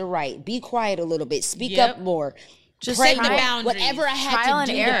little bit to the right, be quiet a little bit, speak up more, just pray set the more, boundaries. whatever I had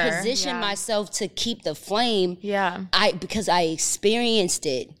to do to position myself to keep the flame. Because I experienced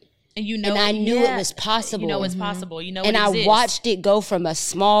it. And I knew it was possible. It's possible. And I watched it go from a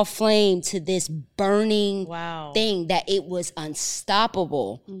small flame to this burning thing that it was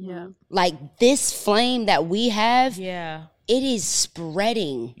unstoppable. Like this flame that we have, it is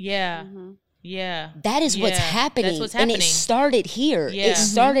spreading. That is what's happening. That's what's happening. And it started here. It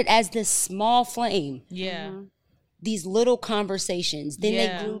started as this small flame. These little conversations. Then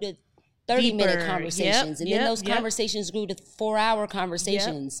they grew to 30-minute conversations. And then those conversations grew to 4-hour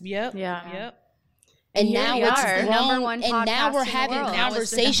conversations. And now it's are. grown, Number one and now we're having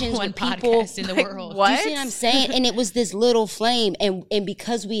conversations with people in the world. Do you see what I'm saying? And it was this little flame, and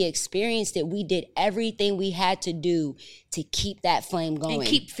because we experienced it, we did everything we had to do to keep that flame going and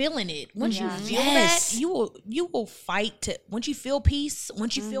keep feeling it. Once you feel that, you will fight to. Once you feel peace,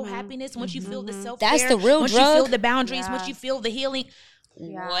 once you feel happiness, once you feel the self-care, that's the real once drug. you feel the boundaries, once you feel the healing.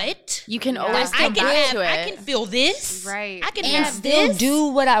 What? You can always come back to it. I can feel this. Right. I can and have still this. do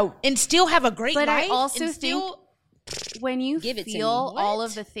what I and still have a great but life. I also and think when you Give it to feel me. all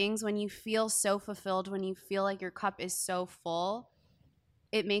of the things, when you feel so fulfilled, when you feel like your cup is so full,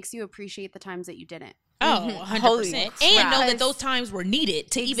 it makes you appreciate the times that you didn't. Oh, 100%. And know that those times were needed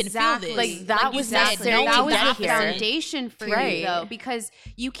to even feel this. Like that was necessary. That was to the foundation for you, though, because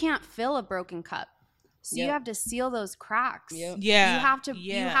you can't fill a broken cup. So you have to seal those cracks. Yep. You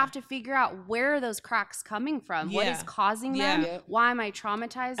have to figure out where are those cracks coming from. What is causing them? Why am I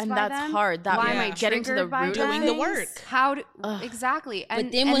traumatized by them? And that's hard. Why am I getting to the root of doing the work? How do, exactly. And,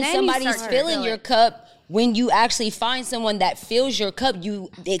 but then when somebody's filling your cup, when you actually find someone that fills your cup,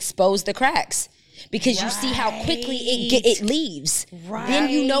 you expose the cracks. Because you see how quickly it leaves. Then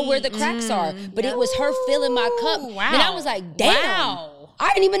you know where the cracks are. But it was her filling my cup. And I was like, damn.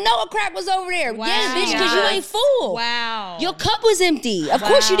 I didn't even know a crack was over there. Yeah, bitch, because you ain't full. Wow. Your cup was empty. Of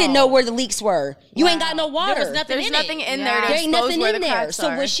course you didn't know where the leaks were. You ain't got no water. There was nothing There's in nothing it. in there to There ain't expose nothing where in the there. cracks So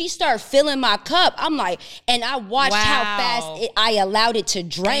are. when she started filling my cup, I'm like, and I watched how fast I allowed it to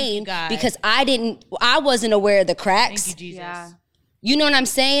drain because I wasn't aware of the cracks. Thank you, Jesus. Yeah. You know what I'm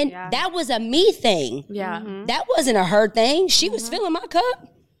saying? Yeah. That was a me thing. Yeah. That wasn't a her thing. She was filling my cup.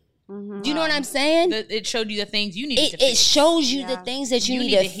 Do you know what I'm saying? It showed you the things you needed to fix. It shows you the things that you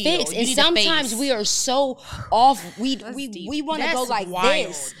need to heal. fix. You And need to sometimes face. we are so off. We want to go That's like wild.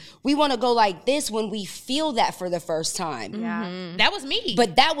 this. We want to go like this when we feel that for the first time. Yeah. That was me.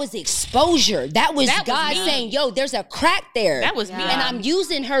 But that was exposure. That was That was God me. saying, yo, there's a crack there. That was me. And I'm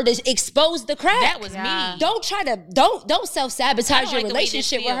using her to expose the crack. That was me. Don't self-sabotage your like the way this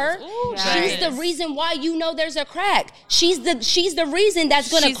relationship with her. feels. Ooh, She's the reason why you know there's a crack. She's the reason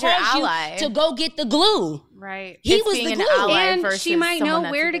that's gonna She's your cause ally. you to go get the glue. Right. He It's was being the an glue. ally And versus she might someone know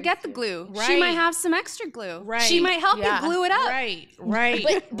that's where to against get the you. glue. Right. She might have some extra glue. Right. She might help Yeah. you glue it up. Right.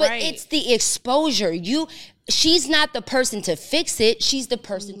 But it's the exposure. She's not the person to fix it. She's the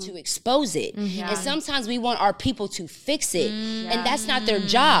person to expose it. And sometimes we want our people to fix it. And that's not their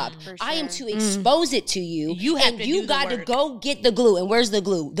job. I am to expose it to you. You have and to you do the got to work. go get the glue. And where's the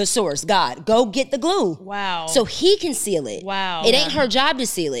glue? The source, God. Go get the glue. Wow. So he can seal it. Wow. It ain't her job to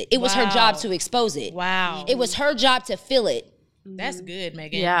seal it. It was her Wow. job to expose it. Wow. It was her job to fill it. That's good,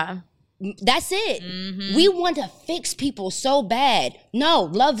 Megan. Yeah. That's it. We want to fix people so bad. No,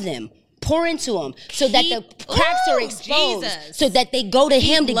 love them. pour into them so that the cracks are exposed, so that they go to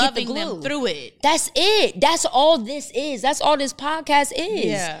him to get the glue. Them through it. That's it. That's all this is. That's all this podcast is.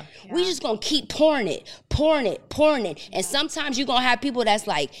 Yeah. We just gonna keep pouring it. And sometimes you're gonna have people that's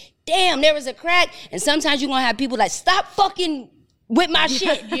like, damn, there was a crack. And sometimes you're gonna have people like, stop fucking with my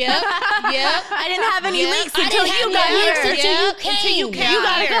shit. Yep. I didn't have any leaks until you got here. Until you came. You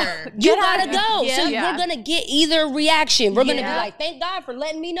gotta go. You gotta go. Yeah. So Yeah. we're gonna get either reaction. We're gonna be like, thank God for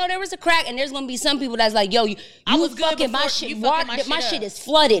letting me know there was a crack. And there's gonna be some people that's like, yo, you was good fucking my before shit. you fucking my My shit shit up. is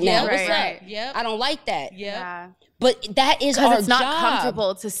flooded now. Yep. What's Right. up? Yep. I don't like that. Yeah. But that is our Because it's not job.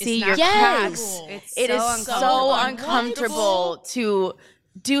 comfortable to see your Yes. cracks. It's It is so so uncomfortable. uncomfortable to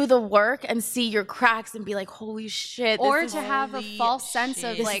do the work and see your cracks and be like, holy shit. This Or is to have a false sense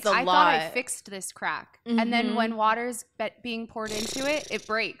of This like, is a I thought I lot. fixed this crack. And then when water's being poured into it, it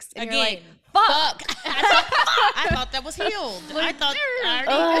breaks. And Again. you're like, fuck. I thought that was healed. I thought I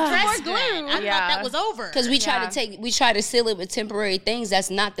already addressed glue. that. I thought that was over. Because we try to seal it with temporary things. That's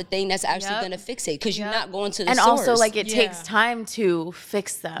not the thing that's actually Yep. going to fix it. Because you're not going to the and source. also, like, it takes time to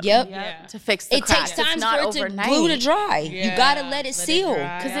fix them. Yep. Yeah. To fix the It cracks. takes It's time not for it to overnight. glue to dry. You Yeah. got to let it seal.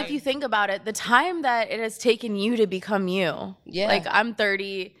 dry. Because if you think about it, the time that it has taken you to become you, Yeah. like I'm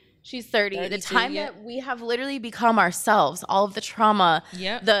 30, she's 30. The 32, time that we have literally become ourselves, all of the trauma,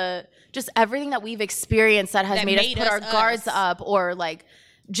 Yep. the just everything that we've experienced that has That made us made put us our guards us. up or like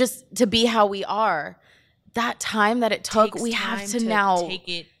just to be how we are. That time that it took, Takes we have time to now. take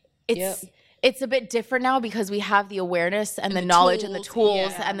it. It's a bit different now because we have the awareness and the knowledge and the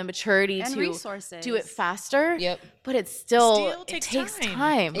tools and the maturity And to resources. do it faster. Yep. But it's still Still it takes takes time.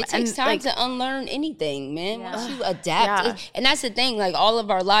 time. It takes And, time like, to unlearn anything, man. Yeah. Once you adapt. Yeah. And that's the thing. Like, all of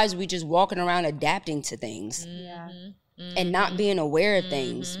our lives, we just walking around adapting to things. And not being aware of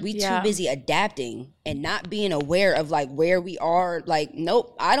things. We Yeah. too busy adapting and not being aware of like where we are. Like,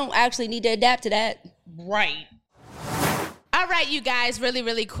 nope, I don't actually need to adapt to that. Right. All right, you guys, really,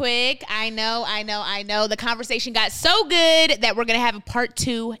 really quick. I know. The conversation got so good that we're going to have a part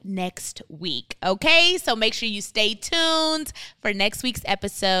 2 next week. Okay? So make sure you stay tuned for next week's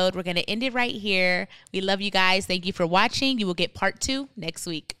episode. We're going to end it right here. We love you guys. Thank you for watching. You will get part 2 next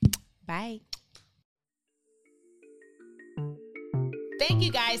week. Bye. Thank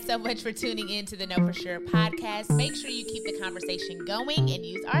you guys so much for tuning in to the Know For Sure podcast. Make sure you keep the conversation going and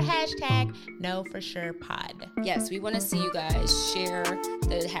use our hashtag KnowForSurePod. Yes, we want to see you guys share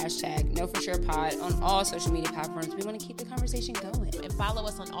the hashtag KnowForSurePod on all social media platforms. We want to keep the conversation going. And follow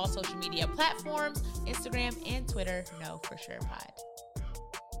us on all social media platforms, Instagram and Twitter, KnowForSurePod.